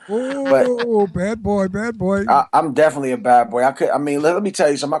night. Oh, bad boy. I'm definitely a bad boy. Let me tell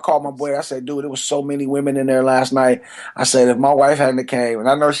you something. I called my boy. I said, dude, there was so many women in there last night. I said, if my wife hadn't came, and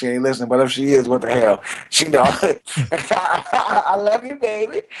I know she ain't listening, but if she is, what the hell? She know. I love you,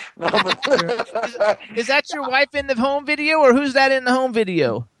 baby. Is that your wife in the home video, or who's that in the home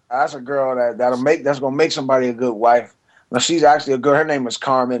video? That's a girl that's gonna make somebody a good wife. Now, she's actually a girl. Her name is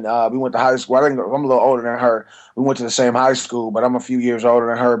Carmen. We went to high school. I'm a little older than her. We went to the same high school, but I'm a few years older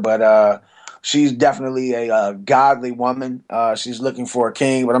than her. But she's definitely a godly woman. She's looking for a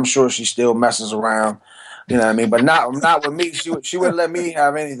king, but I'm sure she still messes around. You know what I mean? But not with me. She wouldn't let me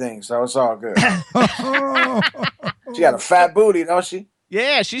have anything, so it's all good. She got a fat booty, don't she?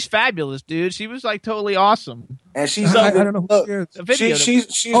 Yeah, she's fabulous, dude. She was like totally awesome. And she's I don't know who she is.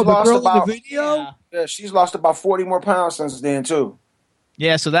 She's lost the girl about, in the video? Yeah, she's lost about 40 more pounds since then too.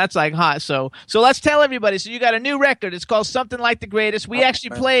 Yeah, so that's like hot. So let's tell everybody. So you got a new record. It's called Something Like the Greatest. We actually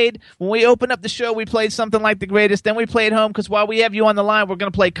played, when we opened up the show, we played Something Like the Greatest. Then we played home, because while we have you on the line, we're going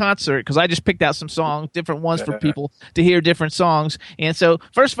to play concert, because I just picked out some songs, different ones for people to hear different songs. And so,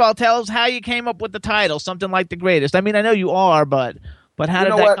 first of all, tell us how you came up with the title, Something Like the Greatest. I mean, I know you are, but how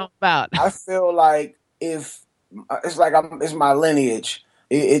did that come about? I feel like it's my lineage.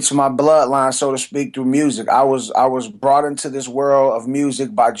 It's my bloodline, so to speak, through music. I was brought into this world of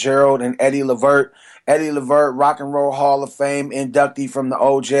music by Gerald and Eddie Levert. Eddie Levert, Rock and Roll Hall of Fame inductee from the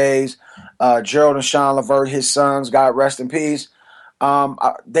OJs. Gerald and Sean Levert, his sons, God rest in peace.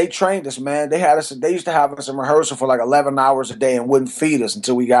 They trained us, man. They used to have us in rehearsal for like 11 hours a day and wouldn't feed us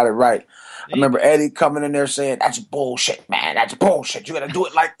until we got it right. I remember Eddie coming in there saying, "That's bullshit, man. That's bullshit. You got to do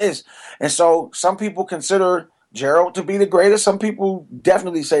it like this." And so some people consider Gerald to be the greatest. Some people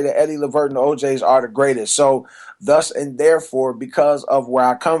definitely say that Eddie Levert and the OJs are the greatest. So thus and therefore, because of where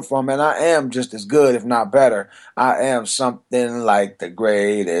I come from, and I am just as good, if not better, I am something like the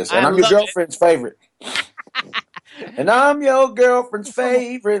greatest. And I'm your girlfriend's favorite. And I'm your girlfriend's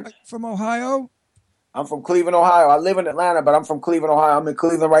favorite. From Ohio? I'm from Cleveland, Ohio. I live in Atlanta, but I'm from Cleveland, Ohio. I'm in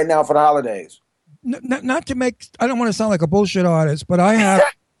Cleveland right now for the holidays. Not to make, I don't want to sound like a bullshit artist, but I have,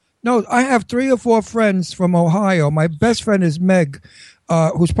 I have 3 or 4 friends from Ohio. My best friend is Meg,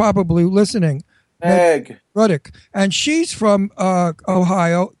 who's probably listening. Meg Ruddick. And she's from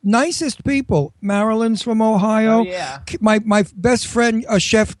Ohio. Nicest people. Marilyn's from Ohio. Oh, yeah. My best friend,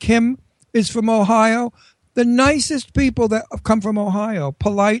 Chef Kim, is from Ohio. The nicest people that have come from Ohio,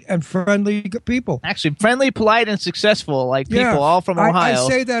 polite and friendly people. Actually, friendly, polite, and successful, like people all from Ohio. I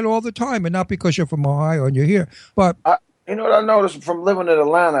say that all the time, and not because you're from Ohio and you're here. But you know what I noticed from living in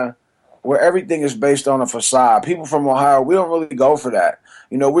Atlanta, where everything is based on a facade. People from Ohio, we don't really go for that.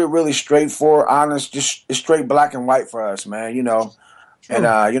 You know, we're really straightforward, honest, just straight black and white for us, man. You know. True. And,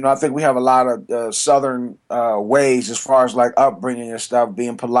 I think we have a lot of Southern ways as far as like upbringing and stuff,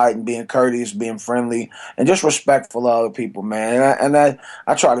 being polite and being courteous, being friendly, and just respectful of other people, man. And I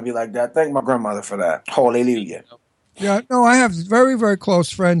try to be like that. Thank my grandmother for that. Hallelujah. Yeah, no, I have very, very close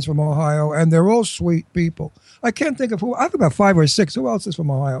friends from Ohio, and they're all sweet people. I can't think of who. I have about 5 or 6. Who else is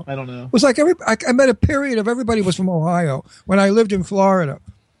from Ohio? I don't know. It was like I met a period of everybody was from Ohio when I lived in Florida.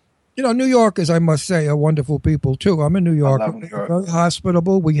 New Yorkers, I must say, are wonderful people, too. I'm a New Yorker. love New York. We're very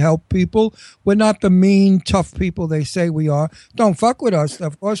hospitable. We help people. We're not the mean, tough people they say we are. Don't fuck with us.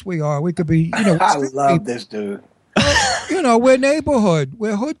 Of course we are. We could be, I street love people. this dude. We're neighborhood.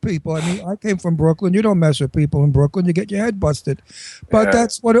 We're hood people. I mean, I came from Brooklyn. You don't mess with people in Brooklyn. You get your head busted. But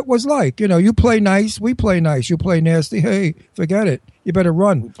that's what it was like. You play nice. We play nice. You play nasty. Hey, forget it. You better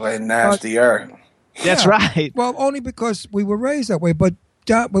run. We play nastier. That's right. Well, only because we were raised that way. But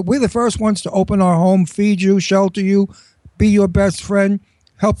we're the first ones to open our home, feed you, shelter you, be your best friend,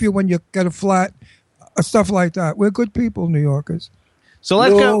 help you when you get a flat, stuff like that. We're good people, New Yorkers. So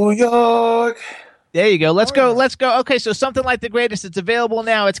let's go. New York. There you go. Let's go. Okay, so Something Like the Greatest. It's available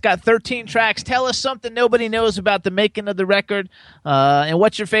now. It's got 13 tracks. Tell us something nobody knows about the making of the record, and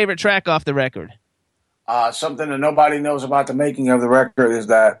what's your favorite track off the record? Something that nobody knows about the making of the record is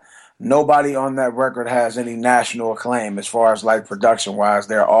that nobody on that record has any national acclaim as far as like production wise.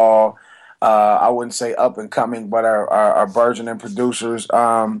 They're all, I wouldn't say up and coming, but are burgeoning producers.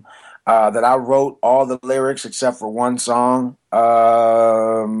 That I wrote all the lyrics except for one song.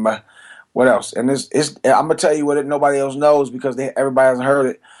 What else? And I'm gonna tell you what nobody else knows because everybody hasn't heard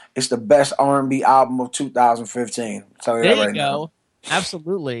it. It's the best R&B album of 2015. I'm telling you There that you right go. now.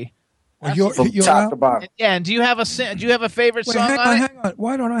 Absolutely. From top to bottom. Yeah, and do you have a favorite song on it? Hang on.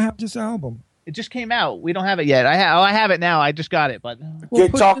 Why don't I have this album? It just came out. We don't have it yet. I have it now. I just got it, but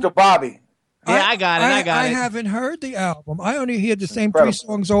Talk to Bobby. yeah, I got it. I haven't heard the album. I only hear the same three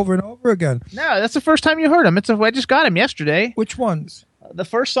songs over and over again. No, that's the first time you heard him. I just got him yesterday. Which ones? The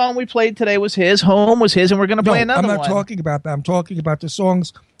first song we played today was his. Home was his, and we're going to play another one. I'm not talking about that. I'm talking about the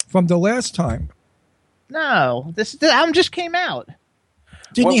songs from the last time. No, the album just came out.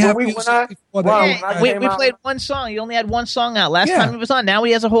 Didn't he have music before that? We played one song. He only had one song out last time he was on. Now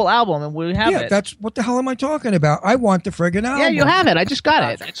he has a whole album, and we have it. That's what the hell am I talking about? I want the friggin' album. Yeah, you have it. I just got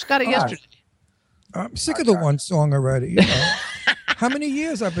it. I just got it yesterday. I'm sick of the one song already. How many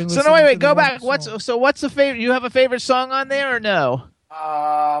years I've been listening? So no, wait. to Go the back. one song? What's the favorite? You have a favorite song on there or no?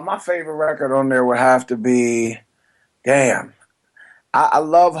 My favorite record on there would have to be, I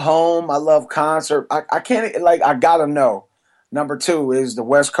love Home. I love Concert. I can't, I gotta know. Number 2 is the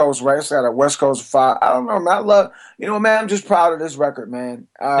West Coast record. It's got a West Coast 5. I don't know, man. I love, man, I'm just proud of this record, man.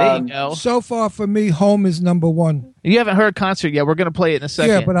 There you go. So far for me, Home is number 1. You haven't heard Concert yet. We're going to play it in a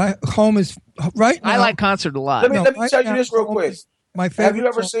second. Yeah, but Home is right now. I like Concert a lot. Let me tell you this real quick. My favorite. Have you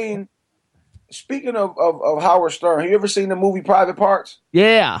ever seen, speaking of Howard Stern, have you ever seen the movie Private Parts?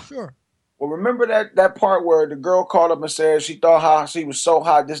 Yeah. Sure. Well, remember that part where the girl called up and said she thought how she was so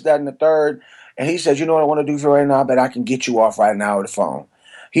hot, this, that, and the third. And he said, you know what I want to do for you right now? I bet I can get you off right now with the phone.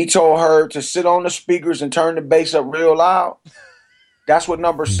 He told her to sit on the speakers and turn the bass up real loud. That's what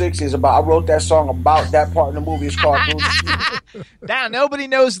number 6 is about. I wrote that song about that part in the movie. It's called Through the Speakers. Now, nobody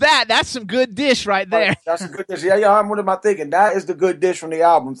knows that. That's some good dish right there. That's a good dish. Yeah, what am I thinking? That is the good dish from the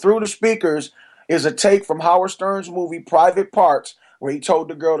album. Through the Speakers is a take from Howard Stern's movie Private Parts, where he told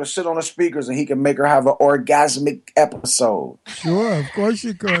the girl to sit on the speakers and he can make her have an orgasmic episode. Sure, of course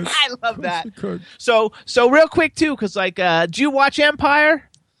you could. I love that. So real quick too, because did you watch Empire?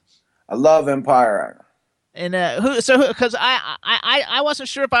 I love Empire. And because I wasn't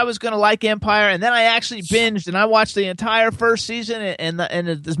sure if I was going to like Empire, and then I actually binged and I watched the entire first season and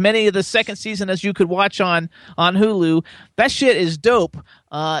as many of the second season as you could watch on Hulu. That shit is dope.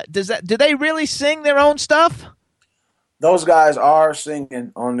 Do they really sing their own stuff? Those guys are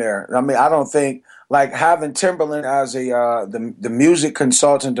singing on there. I mean, I don't think having Timberland as the music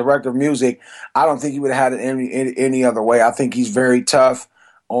consultant, director of music. I don't think he would have had it any other way. I think he's very tough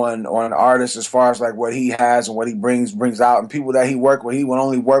on artists as far as what he has and what he brings out, and people that he work with. He will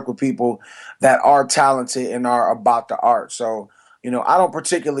only work with people that are talented and are about the art. So I don't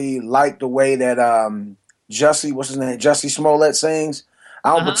particularly like the way that Jussie Smollett sings.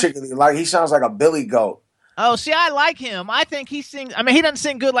 I don't particularly like. He sounds like a billy goat. Oh, see, I like him. I think he sings. I mean, he doesn't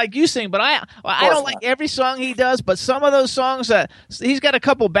sing good like you sing, but I don't like every song he does. But some of those songs, he's got a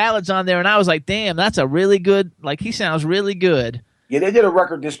couple ballads on there, and I was like, damn, that's a really good. He sounds really good. Yeah, they did a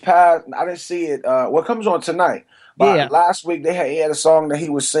record this past. I didn't see it. What comes on tonight? But last week he had a song that he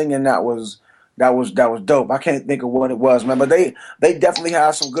was singing that was dope. I can't think of what it was, man. But they definitely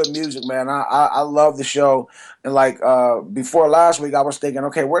have some good music, man. I love the show. And before last week, I was thinking,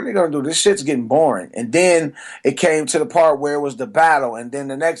 okay, what are they gonna do? This shit's getting boring. And then it came to the part where it was the battle, and then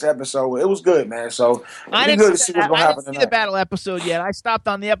the next episode, it was good, man. So I didn't see the battle episode yet. I stopped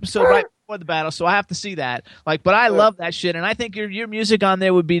on the episode right before the battle, so I have to see that. But I love that shit, and I think your music on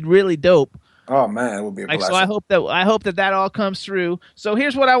there would be really dope. Oh man, it would be a blessing. So I hope that all comes through. So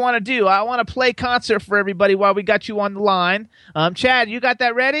here's what I want to do. I want to play concert for everybody while we got you on the line. Chad, you got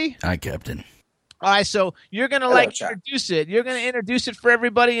that ready? Hi, Captain. All right, so you're gonna introduce it. You're gonna introduce it for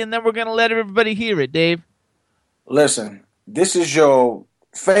everybody, and then we're gonna let everybody hear it. Dave, listen. This is your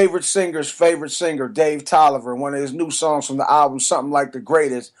favorite singer's favorite singer, Dave Tolliver, one of his new songs from the album Something Like the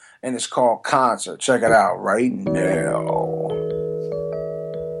Greatest, and it's called Concert. Check it out right now.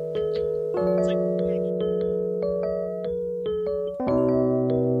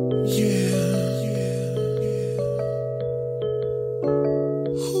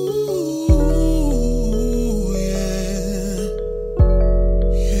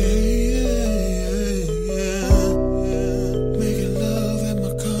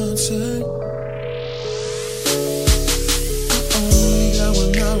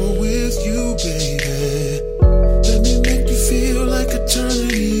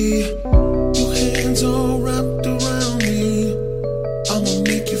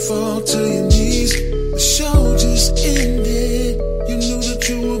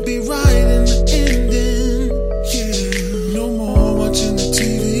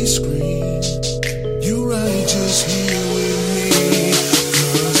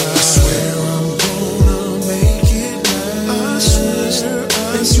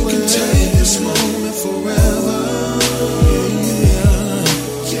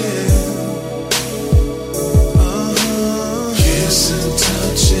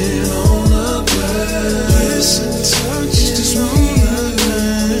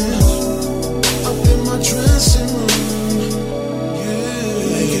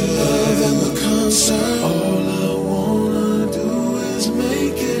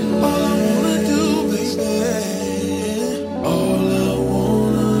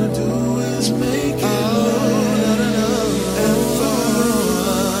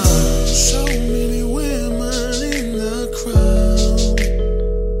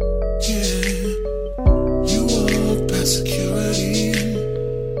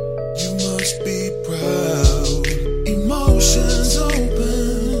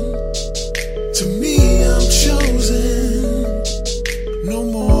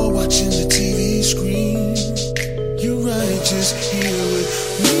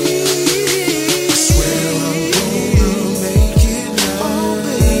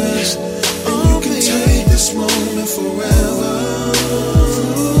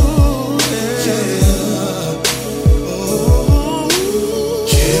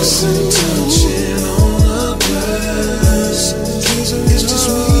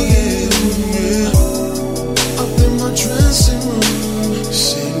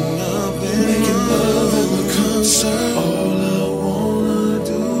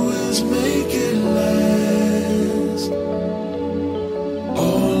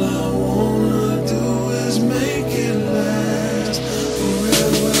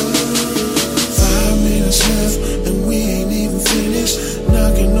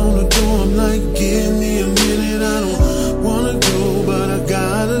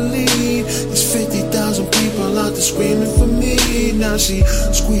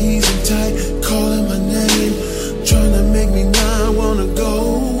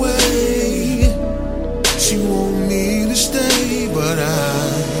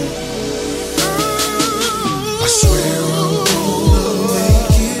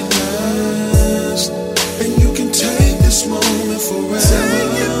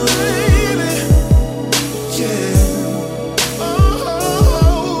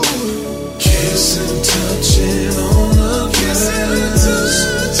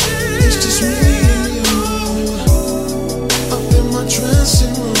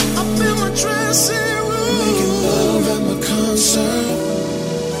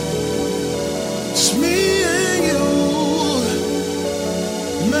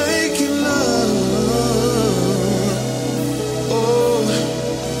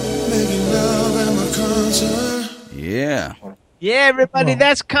 Yeah, everybody,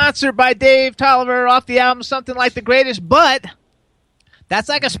 that's Concert by Dave Tolliver off the album Something Like the Greatest, but that's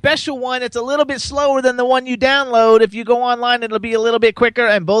like a special one. It's a little bit slower than the one you download. If you go online, it'll be a little bit quicker,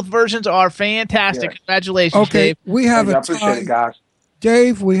 and both versions are fantastic. Yeah. Congratulations, Dave. We have a tie. It, guys.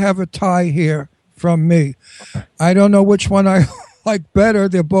 Dave, we have a tie here from me. I don't know which one I like better.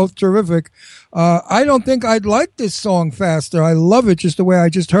 They're both terrific. I don't think I'd like this song faster. I love it just the way I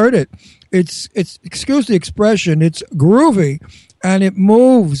just heard it. It's excuse the expression, it's groovy, and it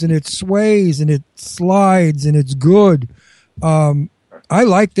moves, and it sways, and it slides, and it's good. I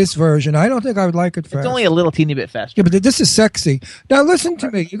like this version. I don't think I would like it faster. It's only a little teeny bit faster. Yeah, but this is sexy. Now listen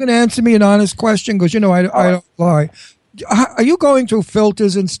to me. You're going to answer me an honest question because, you know, I don't lie. Are you going through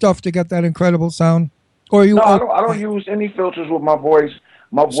filters and stuff to get that incredible sound? Or are you? No, I don't use any filters with my voice.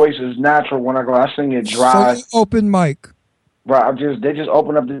 My voice is natural when I go. I sing it dry. So you open mic. Right, they just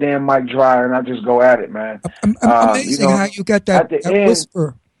open up the damn mic dry, and I just go at it, man. Amazing how you get that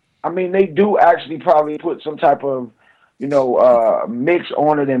whisper. I mean, they do actually probably put some type of, mix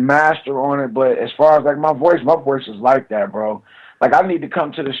on it and master on it. But as far as like my voice is like that, bro. Like I need to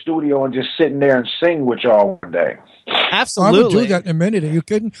come to the studio and just sit in there and sing with y'all one day. Absolutely. I would do that in a minute. Are you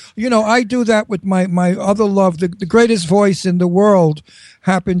kidding? I do that with my other love. The greatest voice in the world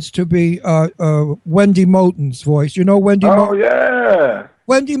happens to be Wendy Moten's voice. You know Wendy Moten? Oh, yeah.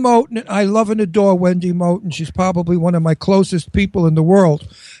 Wendy Moten, I love and adore Wendy Moten. She's probably one of my closest people in the world.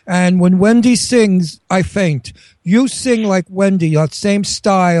 And when Wendy sings, I faint. You sing like Wendy, that same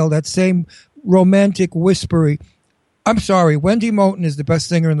style, that same romantic whispery. I'm sorry, Wendy Moten is the best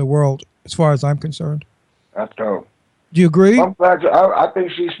singer in the world, as far as I'm concerned. That's dope. Do you agree? I'm glad. I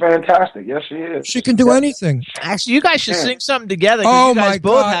think she's fantastic. Yes, she is. She can do anything. Actually, you guys should sing something together. Oh you guys my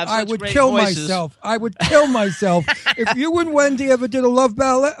both God! Have such I would great kill voices. myself. I would kill myself if you and Wendy ever did a love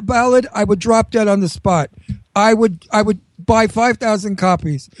ballad. I would drop dead on the spot. I would buy 5,000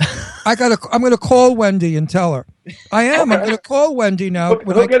 copies. I'm going to call Wendy and tell her. I am. Okay. I'm going to call Wendy now.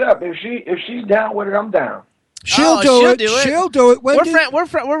 Look it up. If she's down with it, I'm down. She'll do it. She'll do it. Wendy,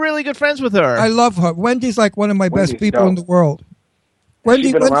 we're really good friends with her. I love her. Wendy's like one of my best people in the world.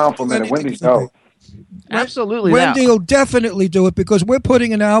 She's been around for a minute. Wendy's dope. Absolutely. Wendy will definitely do it because we're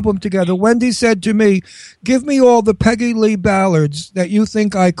putting an album together. Wendy said to me, give me all the Peggy Lee ballads that you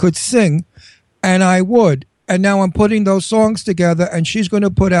think I could sing, and I would. And now I'm putting those songs together, and she's going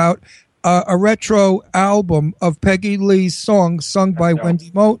to put out a retro album of Peggy Lee's songs sung by Wendy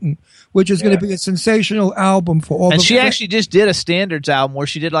Moten, which is going to be a sensational album for all. And she actually just did a standards album where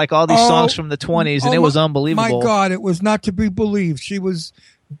she did like all these songs from the 20s, and it was unbelievable. My God, it was not to be believed. She was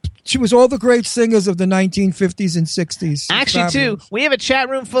all the great singers of the 1950s and 60s. Actually, too, we have a chat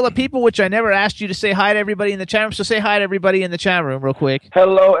room full of people, which I never asked you to say hi to everybody in the chat room. So say hi to everybody in the chat room real quick.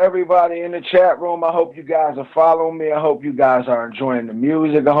 Hello, everybody in the chat room. I hope you guys are following me. I hope you guys are enjoying the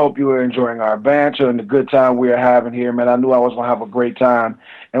music. I hope you are enjoying our banter and the good time we are having here, man. I knew I was going to have a great time.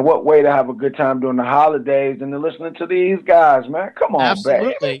 And what way to have a good time during the holidays than to listening to these guys, man. Come on,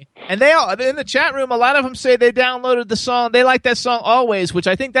 Absolutely. Baby. And they all, in the chat room, a lot of them say they downloaded the song. They like that song Always, which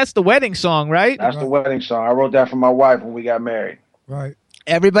I think that's the wedding song, right? That's the wedding song. I wrote that for my wife when we got married. Right.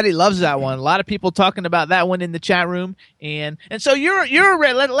 Everybody loves that one. A lot of people talking about that one in the chat room, and so you're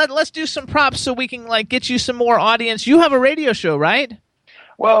let's do some props so we can like get you some more audience. You have a radio show, right?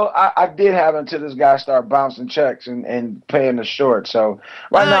 Well, I did have until this guy started bouncing checks and paying the short. So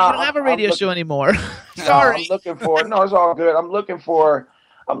right now you don't have a radio show anymore. Sorry. I'm looking for. No, it's all good. I'm looking to.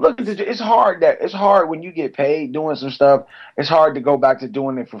 It's hard when you get paid doing some stuff. It's hard to go back to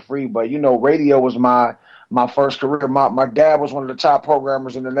doing it for free. But radio was my first career. My dad was one of the top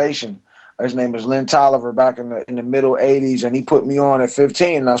programmers in the nation. His name is Dave Tolliver back in the middle '80s, and he put me on at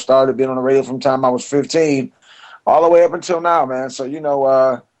 15. And I started being on the radio from the time I was 15, all the way up until now, man. So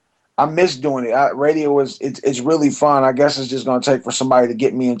I miss doing it. Radio it's really fun. I guess it's just going to take for somebody to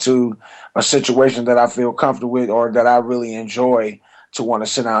get me into a situation that I feel comfortable with or that I really enjoy to want to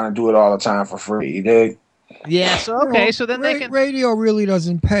sit down and do it all the time for free. You dig? Yeah. So okay. So then they can. Radio really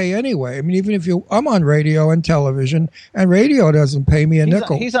doesn't pay anyway. I mean, even if I'm on radio and television, and radio doesn't pay me a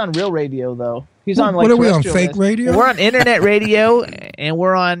nickel. He's on real radio though. He's on like. What are we on? Fake radio? We're on internet radio, and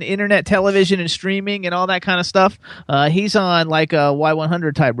we're on internet television and streaming and all that kind of stuff. He's on like a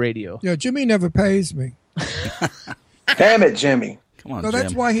Y100 type radio. Yeah, Jimmy never pays me. Damn it, Jimmy! Come on, so Jim.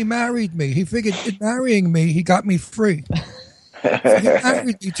 that's why he married me. He figured in marrying me, he got me free. He married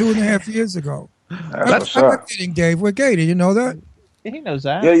me 2.5 years ago. I'm not kidding, Dave. We're gay. Did you know that? Yeah, he knows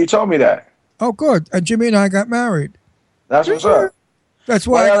that. Yeah, you told me that. Oh, good. And Jimmy and I got married. That's what's up. That's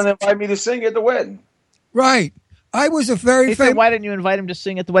why. Why didn't invite me to sing at the wedding? Right. I was a He said, why didn't you invite him to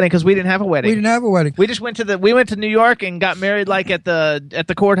sing at the wedding? Because we didn't have a wedding. We didn't have a wedding. We just went to New York and got married like at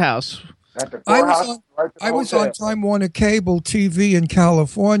the courthouse. At the courthouse. I was on Time Warner Cable TV in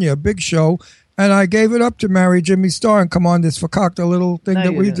California, a big show. And I gave it up to marry Jimmy Starr and come on this fakakta little thing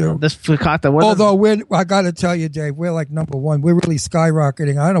that we do. This fakakta. Although I got to tell you, Dave, we're like number one. We're really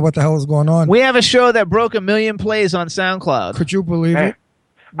skyrocketing. I don't know what the hell is going on. We have a show that broke 1 million plays on SoundCloud. Could you believe it?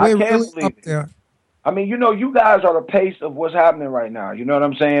 I We're can't really believe up it. there. I mean, you guys are the pace of what's happening right now. You know what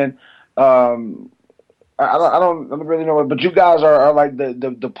I'm saying? I don't really know, but you guys are like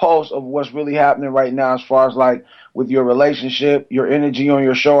the pulse of what's really happening right now as far as like with your relationship, your energy on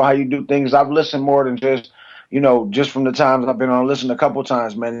your show, how you do things. I've listened more than just just from the times I've been on, listened a couple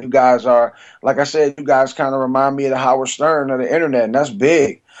times, man. You guys are, like I said, you guys kind of remind me of the Howard Stern of the internet, and that's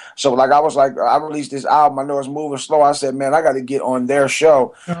big. So, I released this album. I know it's moving slow. I said, man, I got to get on their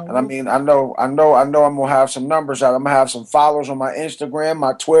show. And I mean, I know I'm gonna have some numbers out. I'm gonna have some followers on my Instagram,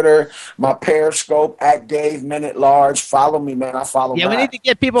 my Twitter, my Periscope at Dave Minute Large. Follow me, man. I follow. Yeah, back. we need to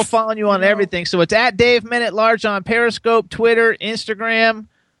get people following you on everything. So it's at Dave Minute Large on Periscope, Twitter, Instagram.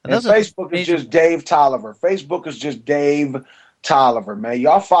 And Facebook is just Dave Tolliver. Facebook is just Dave Tolliver, man.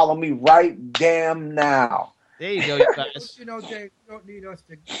 Y'all follow me right damn now. There you go, you guys. Dave, you don't need us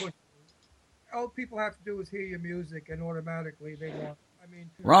to push. All people have to do is hear your music, and automatically they want. I mean,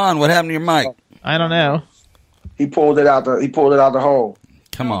 Ron, what happened to your mic? I don't know. He pulled it out the hole.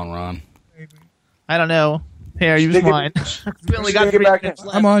 Come on, Ron. I don't know. Here, use mine. We only got 3 minutes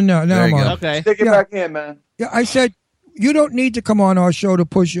left. I'm on now. Now I'm on. Okay. Stick it back in, man. Yeah, I said you don't need to come on our show to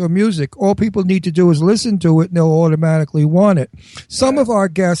push your music. All people need to do is listen to it, and they'll automatically want it. Some of our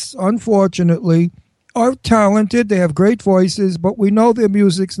guests, unfortunately, are talented. They have great voices, but we know their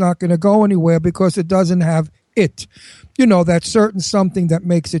music's not going to go anywhere because it doesn't have it. That certain something that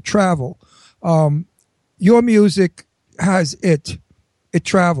makes it travel. Your music has it. It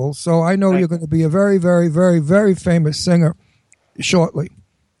travels. So I know you're going to be a very, very, very, very famous singer shortly.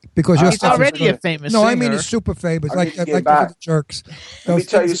 Because you're already a famous singer. No, I mean it's super famous, like the Jerks. Let me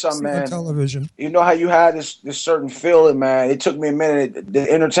tell you something, man. On television. You know how you had this certain feeling, man. It took me a minute.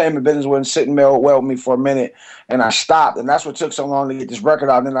 The entertainment business wasn't sitting well with me for a minute, and I stopped. And that's what took so long to get this record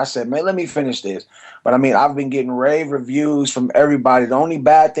out. And then I said, man, let me finish this. But I mean, I've been getting rave reviews from everybody. The only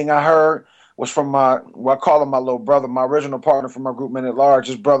bad thing I heard was from I call him my little brother, my original partner from my group, Minute Large.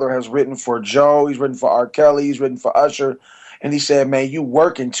 His brother has written for Joe. He's written for R. Kelly. He's written for Usher. And he said, man, you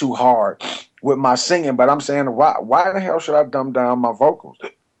working too hard with my singing. But I'm saying, why the hell should I dumb down my vocals?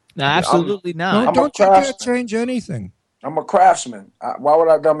 No, absolutely not. Don't you dare change anything. I'm a craftsman. Why would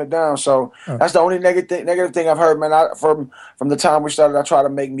I dumb it down? So that's the only negative thing I've heard, man. From the time we started, I try to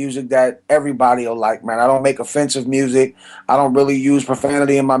make music that everybody will like, man. I don't make offensive music. I don't really use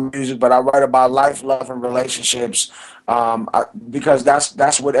profanity in my music, but I write about life, love, and relationships because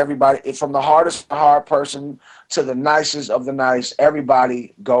that's what everybody, from the hardest hard person to the nicest of the nice,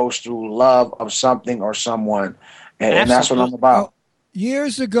 everybody goes through love of something or someone, and that's what I'm about.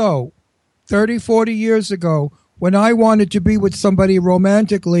 Years ago, 30, 40 years ago, when I wanted to be with somebody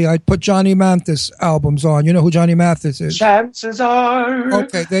romantically, I'd put Johnny Mathis albums on. You know who Johnny Mathis is? Chances are.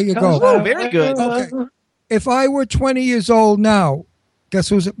 Okay, there you go. Oh, very good. Okay. If I were 20 years old now, guess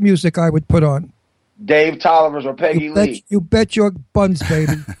whose music I would put on? Dave Tolliver's or Peggy Lee. You bet your buns,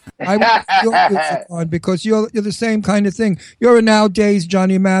 baby. I would put your music on because you're the same kind of thing. You're a nowadays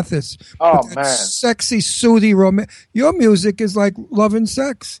Johnny Mathis. Oh, man. Sexy, soothy, your music is like love and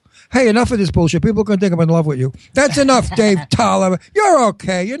sex. Hey, enough of this bullshit. People are going to think I'm in love with you. That's enough, Dave Tolliver. You're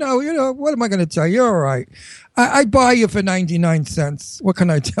okay. You know, what am I going to tell you? You're all right. I'd buy you for 99 cents. What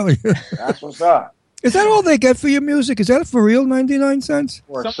can I tell you? That's what's up. Is that all they get for your music? Is that for real, 99 cents?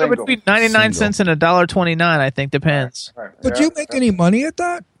 Somewhere between 99 cents and $1.29, I think, depends. Right. But do you make any money at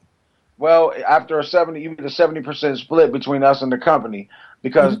that? Well, after a 70% split between us and the company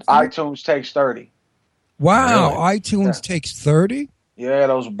because iTunes takes 30. Wow, really? iTunes takes 30? Yeah,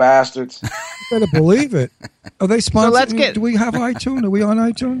 those bastards. You better believe it. Are they sponsored? Do we have iTunes? Are we on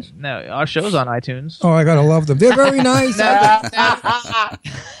iTunes? No, our show's on iTunes. Oh, I gotta love them. They're very nice.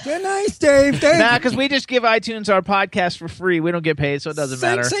 They're nice, Dave. Nah, because we just give iTunes our podcast for free. We don't get paid, so it doesn't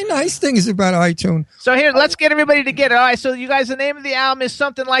matter. Say nice things about iTunes. So here, let's get everybody together. All right, so you guys, the name of the album is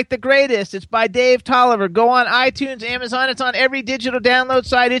Something Like the Greatest. It's by Dave Tolliver. Go on iTunes, Amazon. It's on every digital download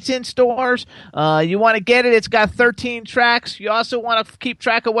site. It's in stores. You want to get it. It's got 13 tracks. You also want to keep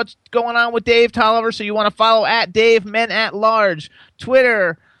track of what's going on with Dave Tolliver, so you want to follow at Dave Men at Large,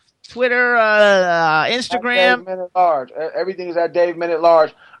 Twitter, Instagram. Dave Men at Large. Everything is at Dave Men at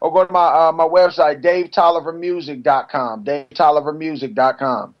Large. Or go to my website, DaveTolliverMusic.com.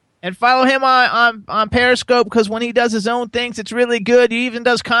 DaveTolliverMusic.com. And follow him on Periscope because when he does his own things, it's really good. He even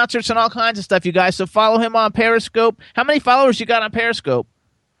does concerts and all kinds of stuff, you guys. So follow him on Periscope. How many followers you got on Periscope?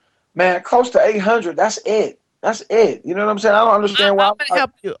 Man, close to 800. That's it. That's it. You know what I'm saying? I don't understand why.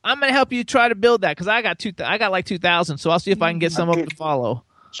 I'm gonna help you try to build that because I got like 2,000. So I'll see if I can get some of them to follow.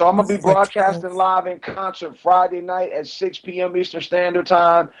 So I'm gonna be broadcasting live in concert Friday night at 6 p.m. Eastern Standard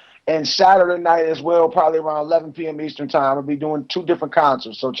Time, and Saturday night as well, probably around 11 p.m. Eastern Time. I'll be doing 2 different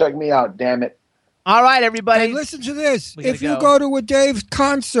concerts. So check me out. Damn it. All right, everybody. And listen to this. If you go to a Dave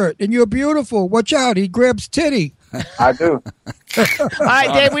concert and you're beautiful, watch out. He grabs titty. I do. All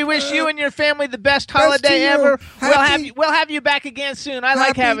right, Dave. We wish you and your family the best holiday ever. We'll have you back again soon. I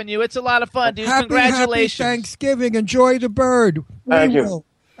like having you. It's a lot of fun, dude. Congratulations. Happy Thanksgiving. Enjoy the bird. Thank you.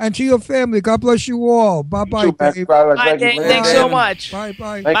 And to your family, God bless you all. Bye-bye, Dave. Bye, Dave. Thanks so much.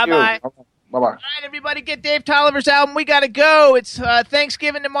 Bye-bye. Bye-bye. Bye-bye. All right, everybody, get Dave Tolliver's album. We got to go. It's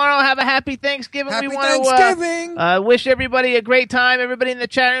Thanksgiving tomorrow. Have a happy Thanksgiving. Happy we want Thanksgiving. to wish everybody a great time. Everybody in the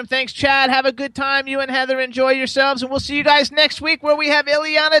chat room, thanks, Chad. Have a good time. You and Heather, enjoy yourselves. And we'll see you guys next week where we have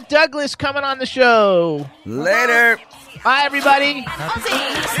Ileana Douglas coming on the show. Later. Bye, everybody. I'm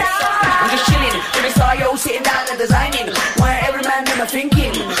just chilling, with a star, yo, sitting down and designing. Why every man never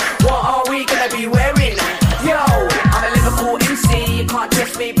thinking, what are we gonna be wearing? Yo, I'm a Liverpool MC, you can't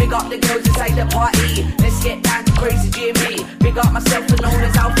test me. Big up the girls inside the party. Let's get down to crazy Jimmy. Big up myself and known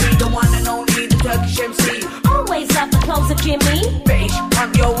as Alfie, the one and only, the Turkish MC. Always love the clothes of Jimmy. Bitch,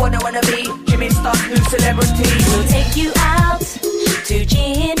 I'm your one I wanna be. Jimmy Star's new celebrity. We'll take you out.